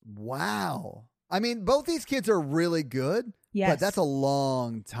actors. Wow. I mean, both these kids are really good, Yes. but that's a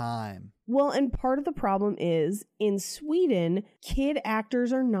long time. Well, and part of the problem is in Sweden, kid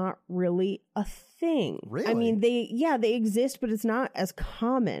actors are not really a thing. Really? I mean, they exist, but it's not as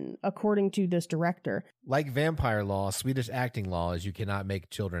common, according to this director. Like vampire law, Swedish acting law is you cannot make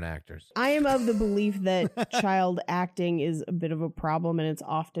children actors. I am of the belief that child acting is a bit of a problem, and it's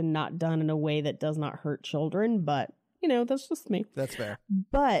often not done in a way that does not hurt children, but you know, that's just me. That's fair.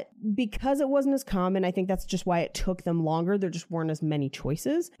 But because it wasn't as common, I think that's just why it took them longer. There just weren't as many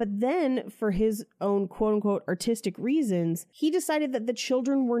choices. But then for his own quote unquote artistic reasons, he decided that the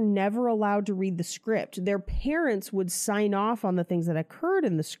children were never allowed to read the script. Their parents would sign off on the things that occurred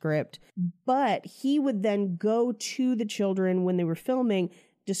in the script, but he would then go to the children when they were filming,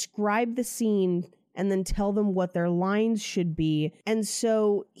 describe the scene, and then tell them what their lines should be. And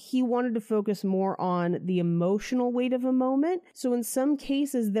so he wanted to focus more on the emotional weight of a moment. So in some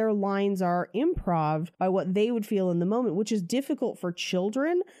cases, their lines are improv by what they would feel in the moment, which is difficult for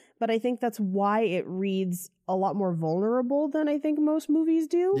children. But I think that's why it reads a lot more vulnerable than I think most movies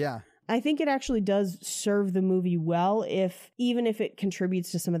do. Yeah. I think it actually does serve the movie well, even if it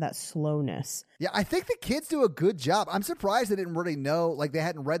contributes to some of that slowness. Yeah, I think the kids do a good job. I'm surprised they didn't really know, like they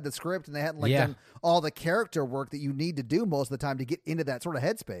hadn't read the script and they hadn't done all the character work that you need to do most of the time to get into that sort of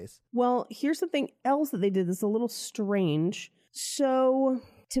headspace. Well, here's something else that they did that's a little strange. So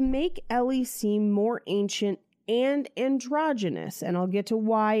to make Ellie seem more ancient and androgynous, and I'll get to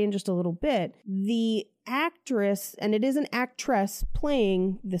why in just a little bit, the actress, and it is an actress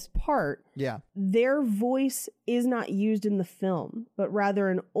playing this part, their voice is not used in the film, but rather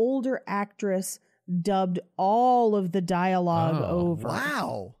an older actress dubbed all of the dialogue over.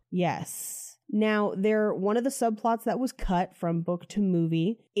 Wow. Yes. Now, one of the subplots that was cut from book to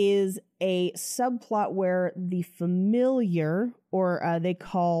movie is a subplot where the familiar, or they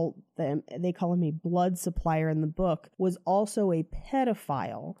call him a blood supplier in the book, was also a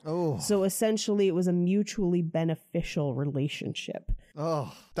pedophile. Oh. So essentially it was a mutually beneficial relationship.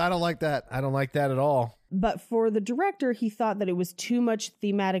 Oh, I don't like that. I don't like that at all. But for the director, he thought that it was too much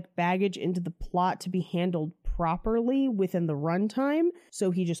thematic baggage into the plot to be handled properly within the runtime,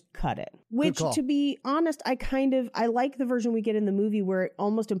 so he just cut it. Which, to be honest, I like the version we get in the movie where it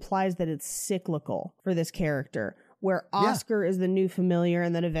almost implies that it's cyclical for this character, where Oscar is the new familiar,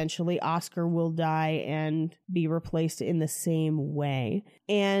 and then eventually Oscar will die and be replaced in the same way.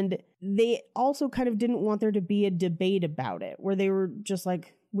 And they also kind of didn't want there to be a debate about it, where they were just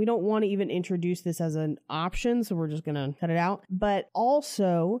like, we don't want to even introduce this as an option, so we're just going to cut it out. But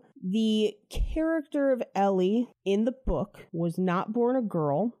also, the character of Ellie in the book was not born a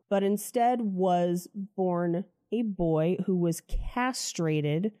girl, but instead was born a boy who was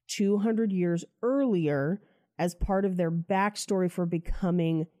castrated 200 years earlier as part of their backstory for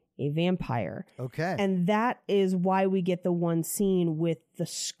becoming a vampire. Okay. And that is why we get the one scene with the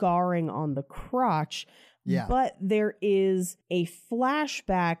scarring on the crotch. Yeah. But there is a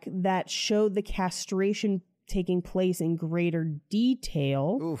flashback that showed the castration taking place in greater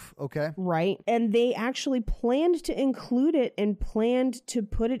detail. Oof. Okay. Right. And they actually planned to include it and planned to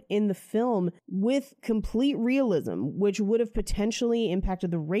put it in the film with complete realism, which would have potentially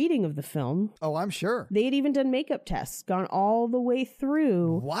impacted the rating of the film. Oh, I'm sure. They had even done makeup tests, gone all the way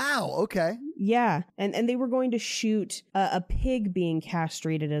through. Wow. Okay. Yeah. And they were going to shoot a pig being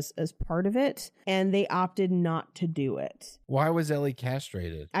castrated as part of it, and they opted not to do it. Why was Ellie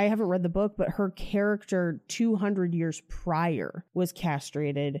castrated? I haven't read the book, but her character 200 years prior was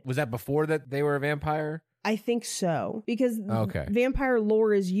castrated. Was that before that they were a vampire? I think so, because Okay. Vampire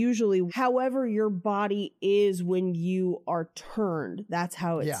lore is usually however your body is when you are turned. That's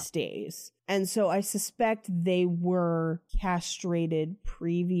how it stays. And so I suspect they were castrated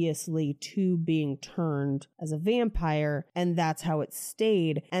previously to being turned as a vampire, and that's how it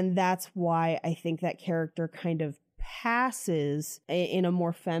stayed. And that's why I think that character kind of passes in a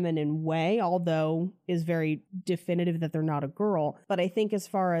more feminine way, although is very definitive that they're not a girl. But I think as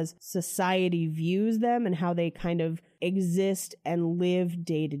far as society views them and how they kind of exist and live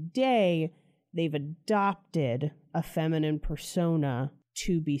day to day, they've adopted a feminine persona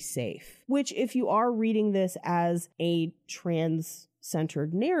to be safe. Which, if you are reading this as a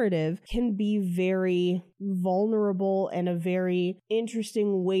trans-centered narrative, can be very vulnerable and a very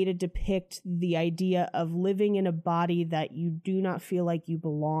interesting way to depict the idea of living in a body that you do not feel like you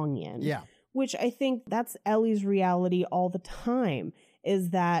belong in. Yeah. Which I think that's Ellie's reality all the time,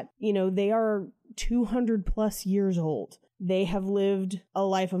 is that, you know, they are 200 plus years old. They have lived a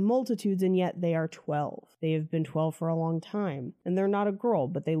life of multitudes, and yet they are 12. They have been 12 for a long time. And they're not a girl,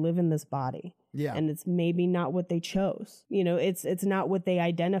 but they live in this body. Yeah. And it's maybe not what they chose. You know, it's not what they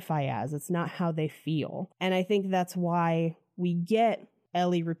identify as. It's not how they feel. And I think that's why we get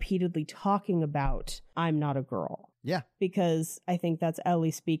Ellie repeatedly talking about, I'm not a girl. Yeah. Because I think that's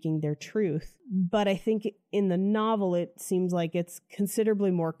Ellie speaking their truth. But I think in the novel, it seems like it's considerably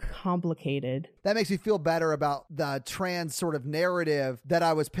more complicated. That makes me feel better about the trans sort of narrative that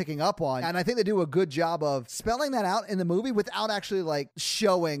I was picking up on. And I think they do a good job of spelling that out in the movie without actually like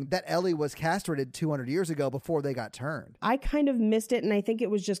showing that Ellie was castrated 200 years ago before they got turned. I kind of missed it. And I think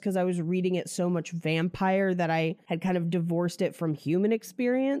it was just because I was reading it so much vampire that I had kind of divorced it from human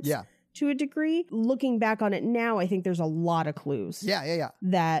experience. Yeah. To a degree. Looking back on it now, I think there's a lot of clues. Yeah.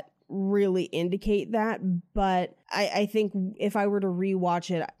 That really indicate that. But I think if I were to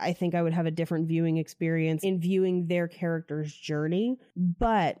rewatch it, I think I would have a different viewing experience in viewing their character's journey.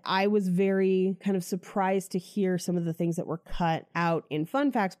 But I was very kind of surprised to hear some of the things that were cut out in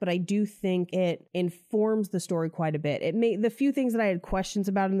Fun Facts, but I do think it informs the story quite a bit. It made the few things that I had questions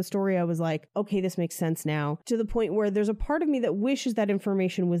about in the story, I was like, okay, this makes sense now, to the point where there's a part of me that wishes that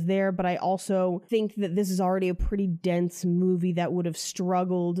information was there, but I also think that this is already a pretty dense movie that would have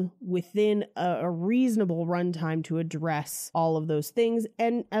struggled within a reasonable runtime to address all of those things.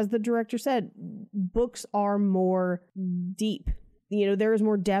 And as the director said, books are more deep. You know, there is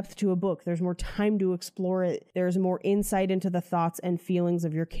more depth to a book. There's more time to explore it. There's more insight into the thoughts and feelings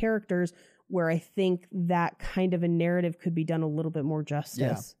of your characters, where I think that kind of a narrative could be done a little bit more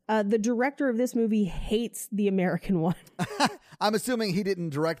justice. Yeah. The director of this movie hates the American one. I'm assuming he didn't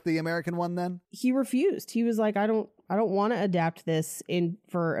direct the American one then? He refused. He was like, I don't I don't want to adapt this in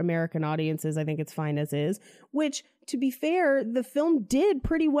for American audiences. I think it's fine as is, which, to be fair, the film did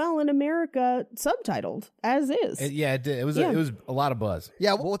pretty well in America, subtitled as is. It did. It was a lot of buzz.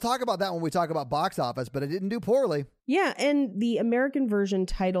 Yeah, we'll talk about that when we talk about box office, but it didn't do poorly. Yeah, and the American version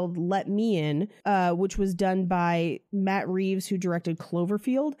titled Let Me In, which was done by Matt Reeves, who directed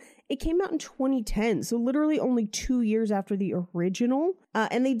Cloverfield, it came out in 2010, so literally only 2 years after the original.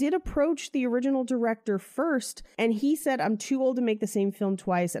 And they did approach the original director first, and he said, I'm too old to make the same film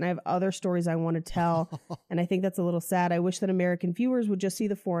twice, and I have other stories I want to tell. And I think that's a little sad. I wish that American viewers would just see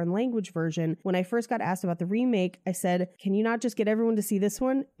the foreign language version. When I first got asked about the remake, I said, can you not just get everyone to see this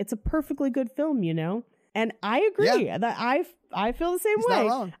one? It's a perfectly good film, you know? And I agree. Yeah. That I feel the same He's way. not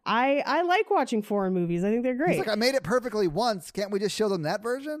wrong. I like watching foreign movies. I think they're great. He's like, I made it perfectly once. Can't we just show them that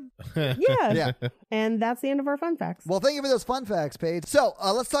version? Yeah. Yeah. And that's the end of our fun facts. Well, thank you for those fun facts, Paige. So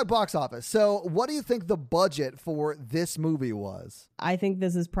let's talk box office. So what do you think the budget for this movie was? I think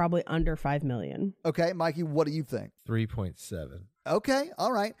this is probably under $5 million. Okay, Mikey, what do you think? 3.7. Okay,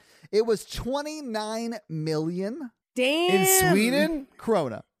 all right. It was 29 million Damn. In Sweden?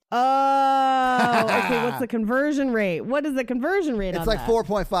 krona. Oh, okay. What's the conversion rate? What is the conversion rate It's on like that?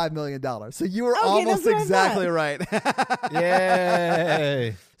 $4.5 million. So you were Okay, almost that's what I exactly thought. right.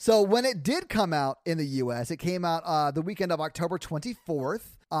 Yay. So when it did come out in the U.S., it came out the weekend of October 24th.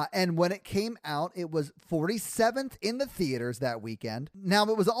 And when it came out, it was 47th in the theaters that weekend. Now,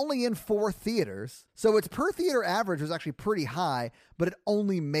 it was only in 4 theaters. So its per theater average was actually pretty high, but it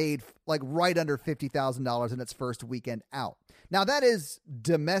only made like right under $50,000 in its first weekend out. Now, that is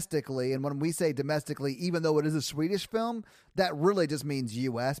domestically. And when we say domestically, even though it is a Swedish film, that really just means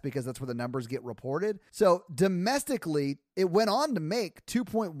U.S. because that's where the numbers get reported. So domestically, it went on to make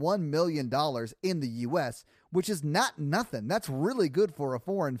 $2.1 million in the U.S., which is not nothing. That's really good for a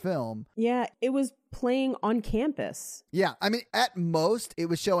foreign film. Yeah, it was playing on campus. Yeah, I mean, at most, it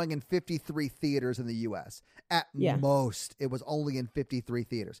was showing in 53 theaters in the U.S. At most, it was only in 53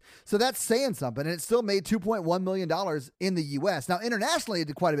 theaters. So that's saying something, and it still made $2.1 million in the U.S. Now, internationally, it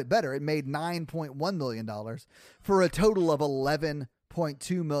did quite a bit better. It made $9.1 million for a total of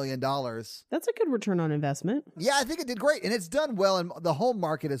 $11.2 million. That's a good return on investment. Yeah, I think it did great. And it's done well in the home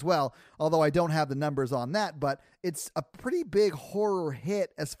market as well, although I don't have the numbers on that. But it's a pretty big horror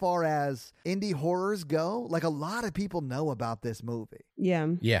hit as far as indie horrors go. Like, a lot of people know about this movie. Yeah.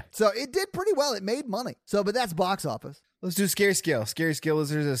 Yeah. So it did pretty well. It made money. So, but that's box office. Let's do scary scale. Scary scale is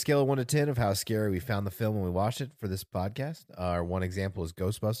there's a scale of 1 to 10 of how scary we found the film when we watched it for this podcast. Our 1 example is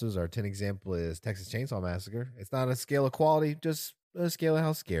Ghostbusters. Our 10 example is Texas Chainsaw Massacre. It's not a scale of quality, just a scale of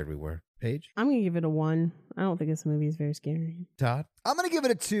how scared we were. Paige? I'm going to give it a 1. I don't think this movie is very scary. Todd? I'm going to give it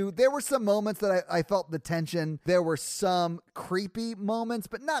a 2. There were some moments that I felt the tension. There were some creepy moments,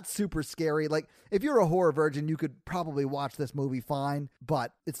 but not super scary. Like, if you're a horror virgin, you could probably watch this movie fine,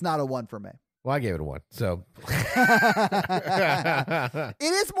 but it's not a 1 for me. Well, I gave it a 1. So It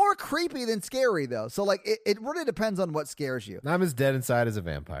is more creepy than scary, though. So, like, it really depends on what scares you. I'm as dead inside as a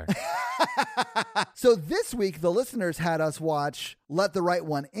vampire. So this week, the listeners had us watch Let the Right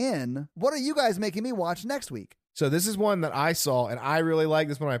One In. What are you guys making me watch next week? So this is one that I saw, and I really like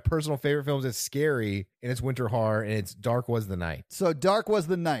this. One of my personal favorite films. It's scary, and it's winter horror, and it's Dark Was the Night. So Dark Was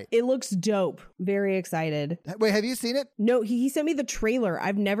the Night. It looks dope. Very excited. Wait, have you seen it? No, he sent me the trailer.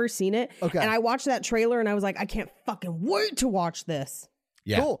 I've never seen it. Okay. And I watched that trailer and I was like, I can't fucking wait to watch this.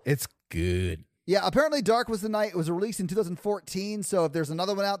 Yeah, Cool. It's good. Yeah, apparently Dark Was the Night. It was released in 2014. So if there's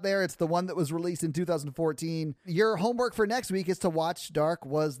another one out there, it's the one that was released in 2014. Your homework for next week is to watch Dark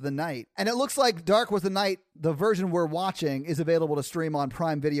Was the Night. And it looks like Dark Was the Night, the version we're watching, is available to stream on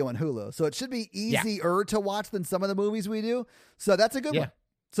Prime Video and Hulu. So it should be easier to watch than some of the movies we do. So that's a good one.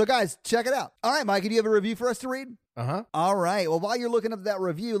 So guys, check it out. All right, Mikey, do you have a review for us to read? Uh-huh. All right. Well, while you're looking up that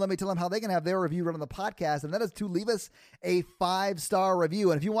review, let me tell them how they can have their review run on the podcast, and that is to leave us a 5-star review.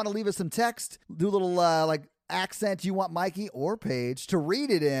 And if you want to leave us some text, do a little like accent you want Mikey or Paige to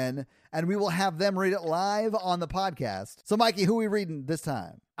read it in, and we will have them read it live on the podcast. So, Mikey, who are we reading this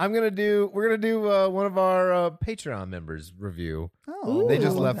time? We're gonna do one of our Patreon members review. Oh, They I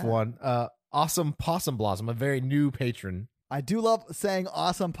just love left that. one. Awesome Possum Blossom, a very new patron. I do love saying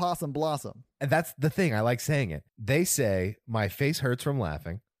awesome possum blossom. And that's the thing. I like saying it. They say, "My face hurts from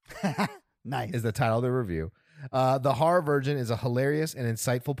laughing," Nice. is the title of the review. The Horror Virgin is a hilarious and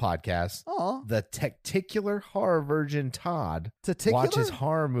insightful podcast. Aw. The Tecticular Horror Virgin Todd Testicular? watches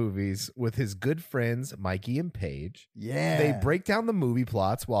horror movies with his good friends Mikey and Paige. Yeah. They break down the movie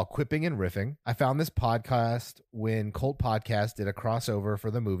plots while quipping and riffing. I found this podcast when Cult Podcast did a crossover for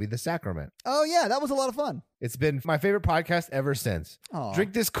the movie The Sacrament. Oh, yeah. That was a lot of fun. It's been my favorite podcast ever since. Aw.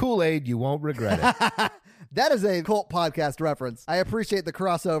 Drink this Kool-Aid, you won't regret it. That is a cult podcast reference. I appreciate the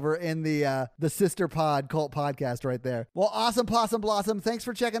crossover in the sister pod cult podcast right there. Well, awesome Possum Blossom. Thanks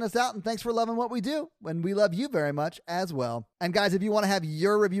for checking us out, and thanks for loving what we do. And we love you very much as well. And guys, if you want to have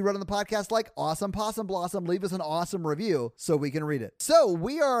your review read on the podcast like Awesome Possum Blossom, leave us an awesome review so we can read it. So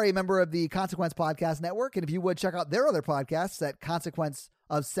we are a member of the Consequence Podcast Network, and if you would check out their other podcasts at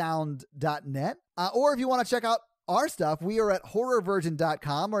consequenceofsound.net, or if you want to check out our stuff, we are at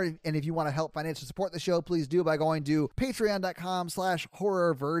horrorvirgin.com, and if you want to help financially support the show, please do by going to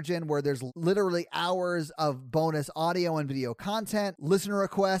patreon.com/horrorvirgin, where there's literally hours of bonus audio and video content, listener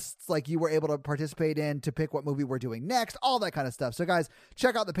requests like you were able to participate in to pick what movie we're doing next, all that kind of stuff. So guys,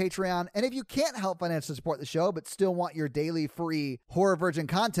 check out the Patreon. And if you can't help financially support the show but still want your daily free Horror Virgin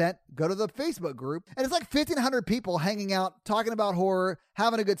content, go to the Facebook group. And it's like 1,500 people hanging out, talking about horror,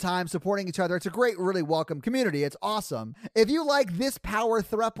 having a good time, supporting each other. It's a great, really welcome community. It's awesome. If you like this power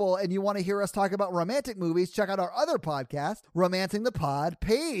throuple and you want to hear us talk about romantic movies, check out our other podcast, Romancing the Pod.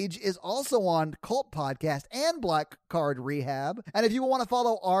 Paige is also on Cult Podcast and Black Card Rehab. And if you want to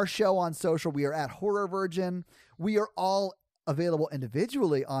follow our show on social, we are at Horror Virgin. We are all available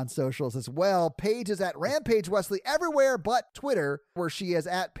individually on socials as well. Paige is at Rampage Wesley everywhere but Twitter, where she is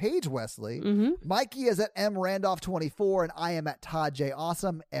at Paige Wesley. Mikey is at mrandolph24, and I am at Todd J.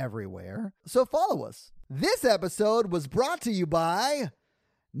 Awesome everywhere. So follow us. This episode was brought to you by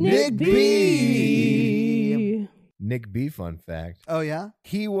Nick B. Nick B, fun fact. Oh, yeah?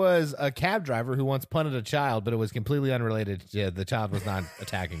 He was a cab driver who once punted a child, but it was completely unrelated. Yeah, the child was not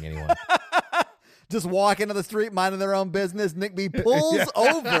attacking anyone. Just walk into the street, minding their own business. Nick B pulls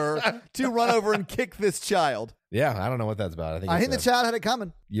over to run over and kick this child. Yeah, I don't know what that's about. I think the child had it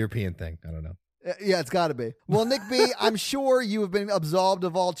coming. European thing. I don't know. Yeah, it's got to be. Well, Nick B, I'm sure you have been absolved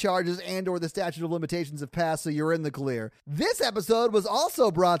of all charges and or the statute of limitations have passed, so you're in the clear. This episode was also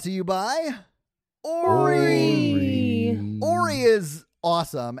brought to you by Ori. Ori is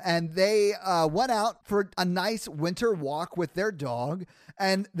awesome, and they went out for a nice winter walk with their dog,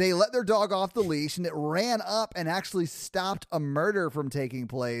 and they let their dog off the leash, and it ran up and actually stopped a murder from taking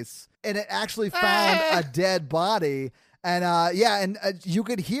place, and it actually found a dead body. And you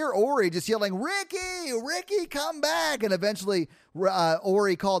could hear Ori just yelling, Ricky, come back. And eventually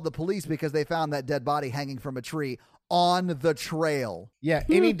Ori called the police because they found that dead body hanging from a tree on the trail. Yeah,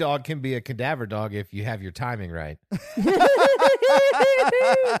 any dog can be a cadaver dog if you have your timing right.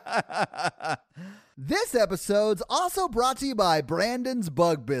 This episode's also brought to you by Brandon's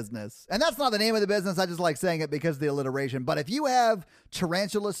Bug Business. And that's not the name of the business. I just like saying it because of the alliteration. But if you have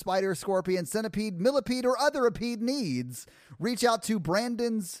tarantula, spider, scorpion, centipede, millipede, or other apede needs, reach out to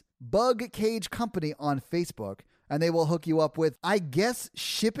Brandon's Bug Cage Company on Facebook, and they will hook you up with, I guess,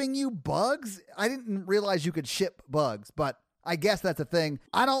 shipping you bugs? I didn't realize you could ship bugs, but I guess that's a thing.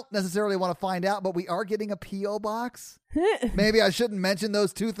 I don't necessarily want to find out, but we are getting a P.O. box. Maybe I shouldn't mention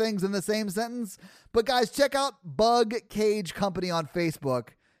those two things in the same sentence. But guys, check out Bug Cage Company on Facebook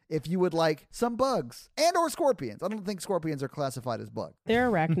if you would like some bugs and or scorpions. I don't think scorpions are classified as bugs.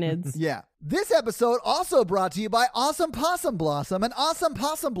 They're arachnids. Yeah. This episode also brought to you by Awesome Possum Blossom. And Awesome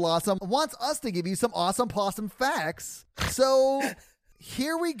Possum Blossom wants us to give you some awesome possum facts. So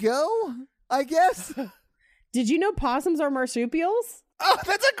here we go, I guess. Did you know possums are marsupials? Oh,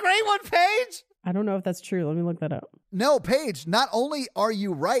 that's a great one, Paige. I don't know if that's true. Let me look that up. No, Paige, not only are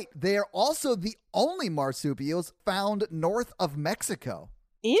you right, they are also the only marsupials found north of Mexico.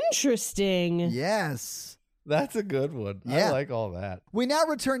 Interesting. Yes. That's a good one. Yeah. I like all that. We now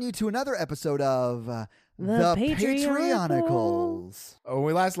return you to another episode of The Patreonicals. When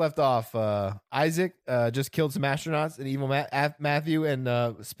we last left off, Isaac just killed some astronauts, and evil Matthew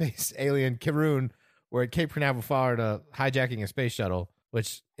and space alien Karoon were at Cape Canaveral, Florida, hijacking a space shuttle,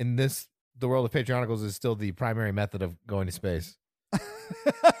 which in the world of Patreonicals is still the primary method of going to space.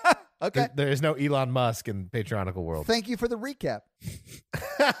 Okay. There is no Elon Musk in Patreonical world. Thank you for the recap.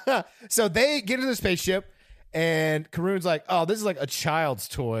 So they get into the spaceship, and Karoon's like, oh, this is like a child's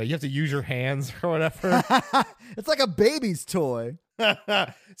toy. You have to use your hands or whatever. It's like a baby's toy.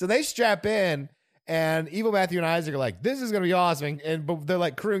 So they strap in, and Evil Matthew and Isaac are like, this is going to be awesome. But they're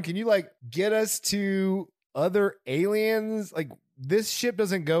like, Karoon, can you like get us to other aliens? Like, this ship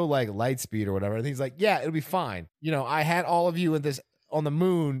doesn't go like light speed or whatever. And he's like, yeah, it'll be fine. You know, I had all of you on the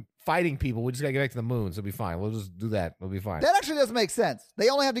moon fighting people. We just got to get back to the moon, so it'll be fine. We'll just do that. It'll be fine. That actually doesn't make sense. They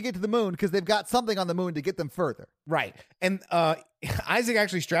only have to get to the moon because they've got something on the moon to get them further. Right. And Isaac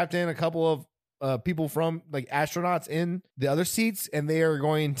actually strapped in a couple of people from like astronauts in the other seats, and they are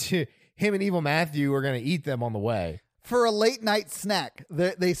going to, him and Evil Matthew are going to eat them on the way. For a late night snack,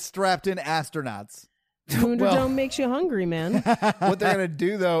 they strapped in astronauts. Food don't makes you hungry, man. What they're going to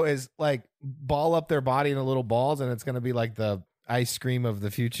do, though, is like ball up their body into little balls, and it's going to be like the ice cream of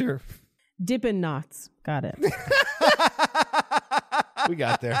the future. Dippin' Knots. Got it. We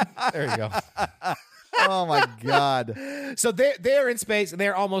got there. There you go. Oh my God. So they're in space, and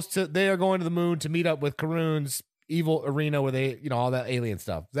they're they're going to the moon to meet up with Karun's evil arena where they, all that alien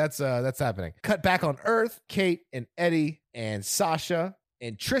stuff. That's happening. Cut back on Earth. Kate and Eddie and Sasha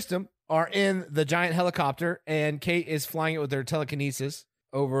and Tristan are in the giant helicopter, and Kate is flying it with their telekinesis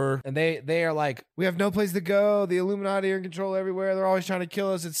over, and they are like, we have no place to go. The Illuminati are in control everywhere. They're always trying to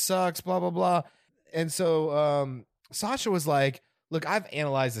kill us. It sucks, blah, blah, blah. And so Sasha was like, look, I've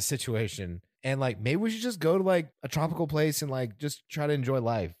analyzed the situation, and like maybe we should just go to like a tropical place and like just try to enjoy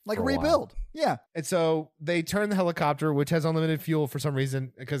life. Like for a while. rebuild. Yeah. And so they turn the helicopter, which has unlimited fuel for some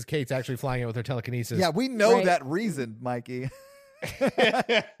reason, because Kate's actually flying it with her telekinesis. Yeah, we know Right. that reason, Mikey.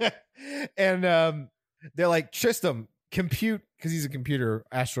 And they're like, Tristram, compute, because he's a computer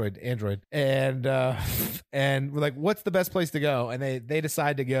android, and we're like, what's the best place to go? And they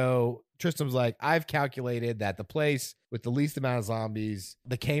decide to go. Tristram's like, I've calculated that the place with the least amount of zombies,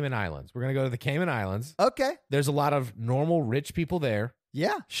 the Cayman Islands. We're gonna go to the Cayman Islands. Okay. There's a lot of normal rich people there.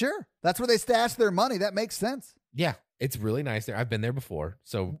 Yeah, sure. That's where they stash their money. That makes sense. Yeah, it's really nice there. I've been there before.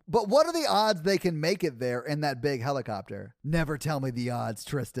 So But what are the odds they can make it there in that big helicopter? Never tell me the odds,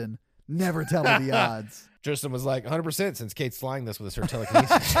 Tristan. Never tell me the odds. Tristan was like, 100% since Kate's flying this with her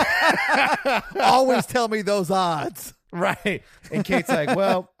telekinesis. Always tell me those odds. Right. And Kate's like,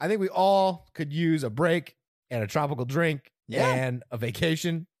 well, I think we all could use a break and a tropical drink Yeah. and a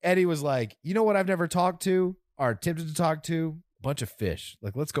vacation. Eddie was like, you know what I've never talked to or attempted to talk to? A bunch of fish.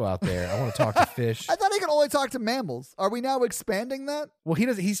 Like, let's go out there. I want to talk to fish. I thought he could only talk to mammals. Are we now expanding that? Well, he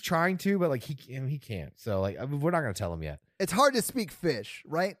doesn't. He's trying to, but like he can't. So like we're not going to tell him yet. It's hard to speak fish,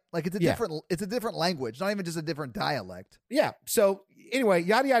 right? Like it's a Yeah. different language, not even just a different dialect. Yeah. So anyway,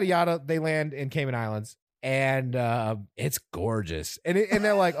 yada yada yada. They land in Cayman Islands, and it's gorgeous. And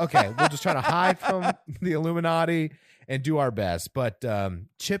they're like, okay, we'll just try to hide from the Illuminati and do our best. But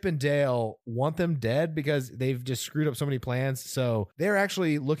Chip and Dale want them dead because they've just screwed up so many plans. So they're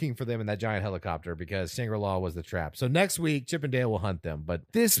actually looking for them in that giant helicopter because Shangri-La was the trap. So next week, Chip and Dale will hunt them. But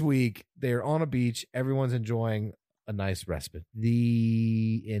this week, they're on a beach. Everyone's enjoying a nice respite.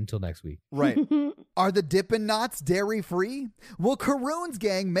 Until next week. Right. Are the Dippin' Knots dairy free? Will Karun's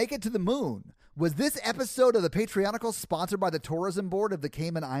gang make it to the moon? Was this episode of the Patreonical sponsored by the Tourism Board of the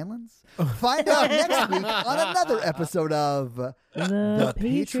Cayman Islands? Find out next week on another episode of The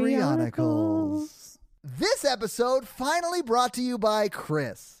Patreonicals. This episode finally brought to you by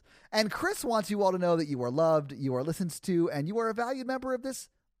Chris. And Chris wants you all to know that you are loved, you are listened to, and you are a valued member of this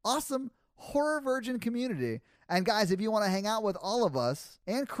awesome horror virgin community. And guys, if you want to hang out with all of us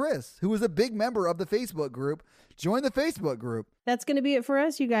and Chris, who is a big member of the Facebook group, join the Facebook group. That's going to be it for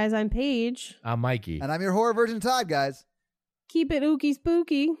us, you guys. I'm Paige. I'm Mikey. And I'm your horror virgin Todd, guys. Keep it ooky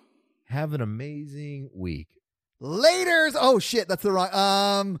spooky. Have an amazing week. Laters. Oh shit, that's the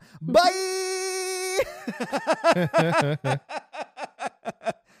wrong. Bye.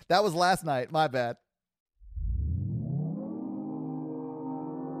 That was last night. My bad.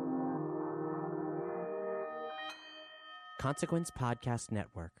 Consequence Podcast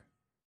Network.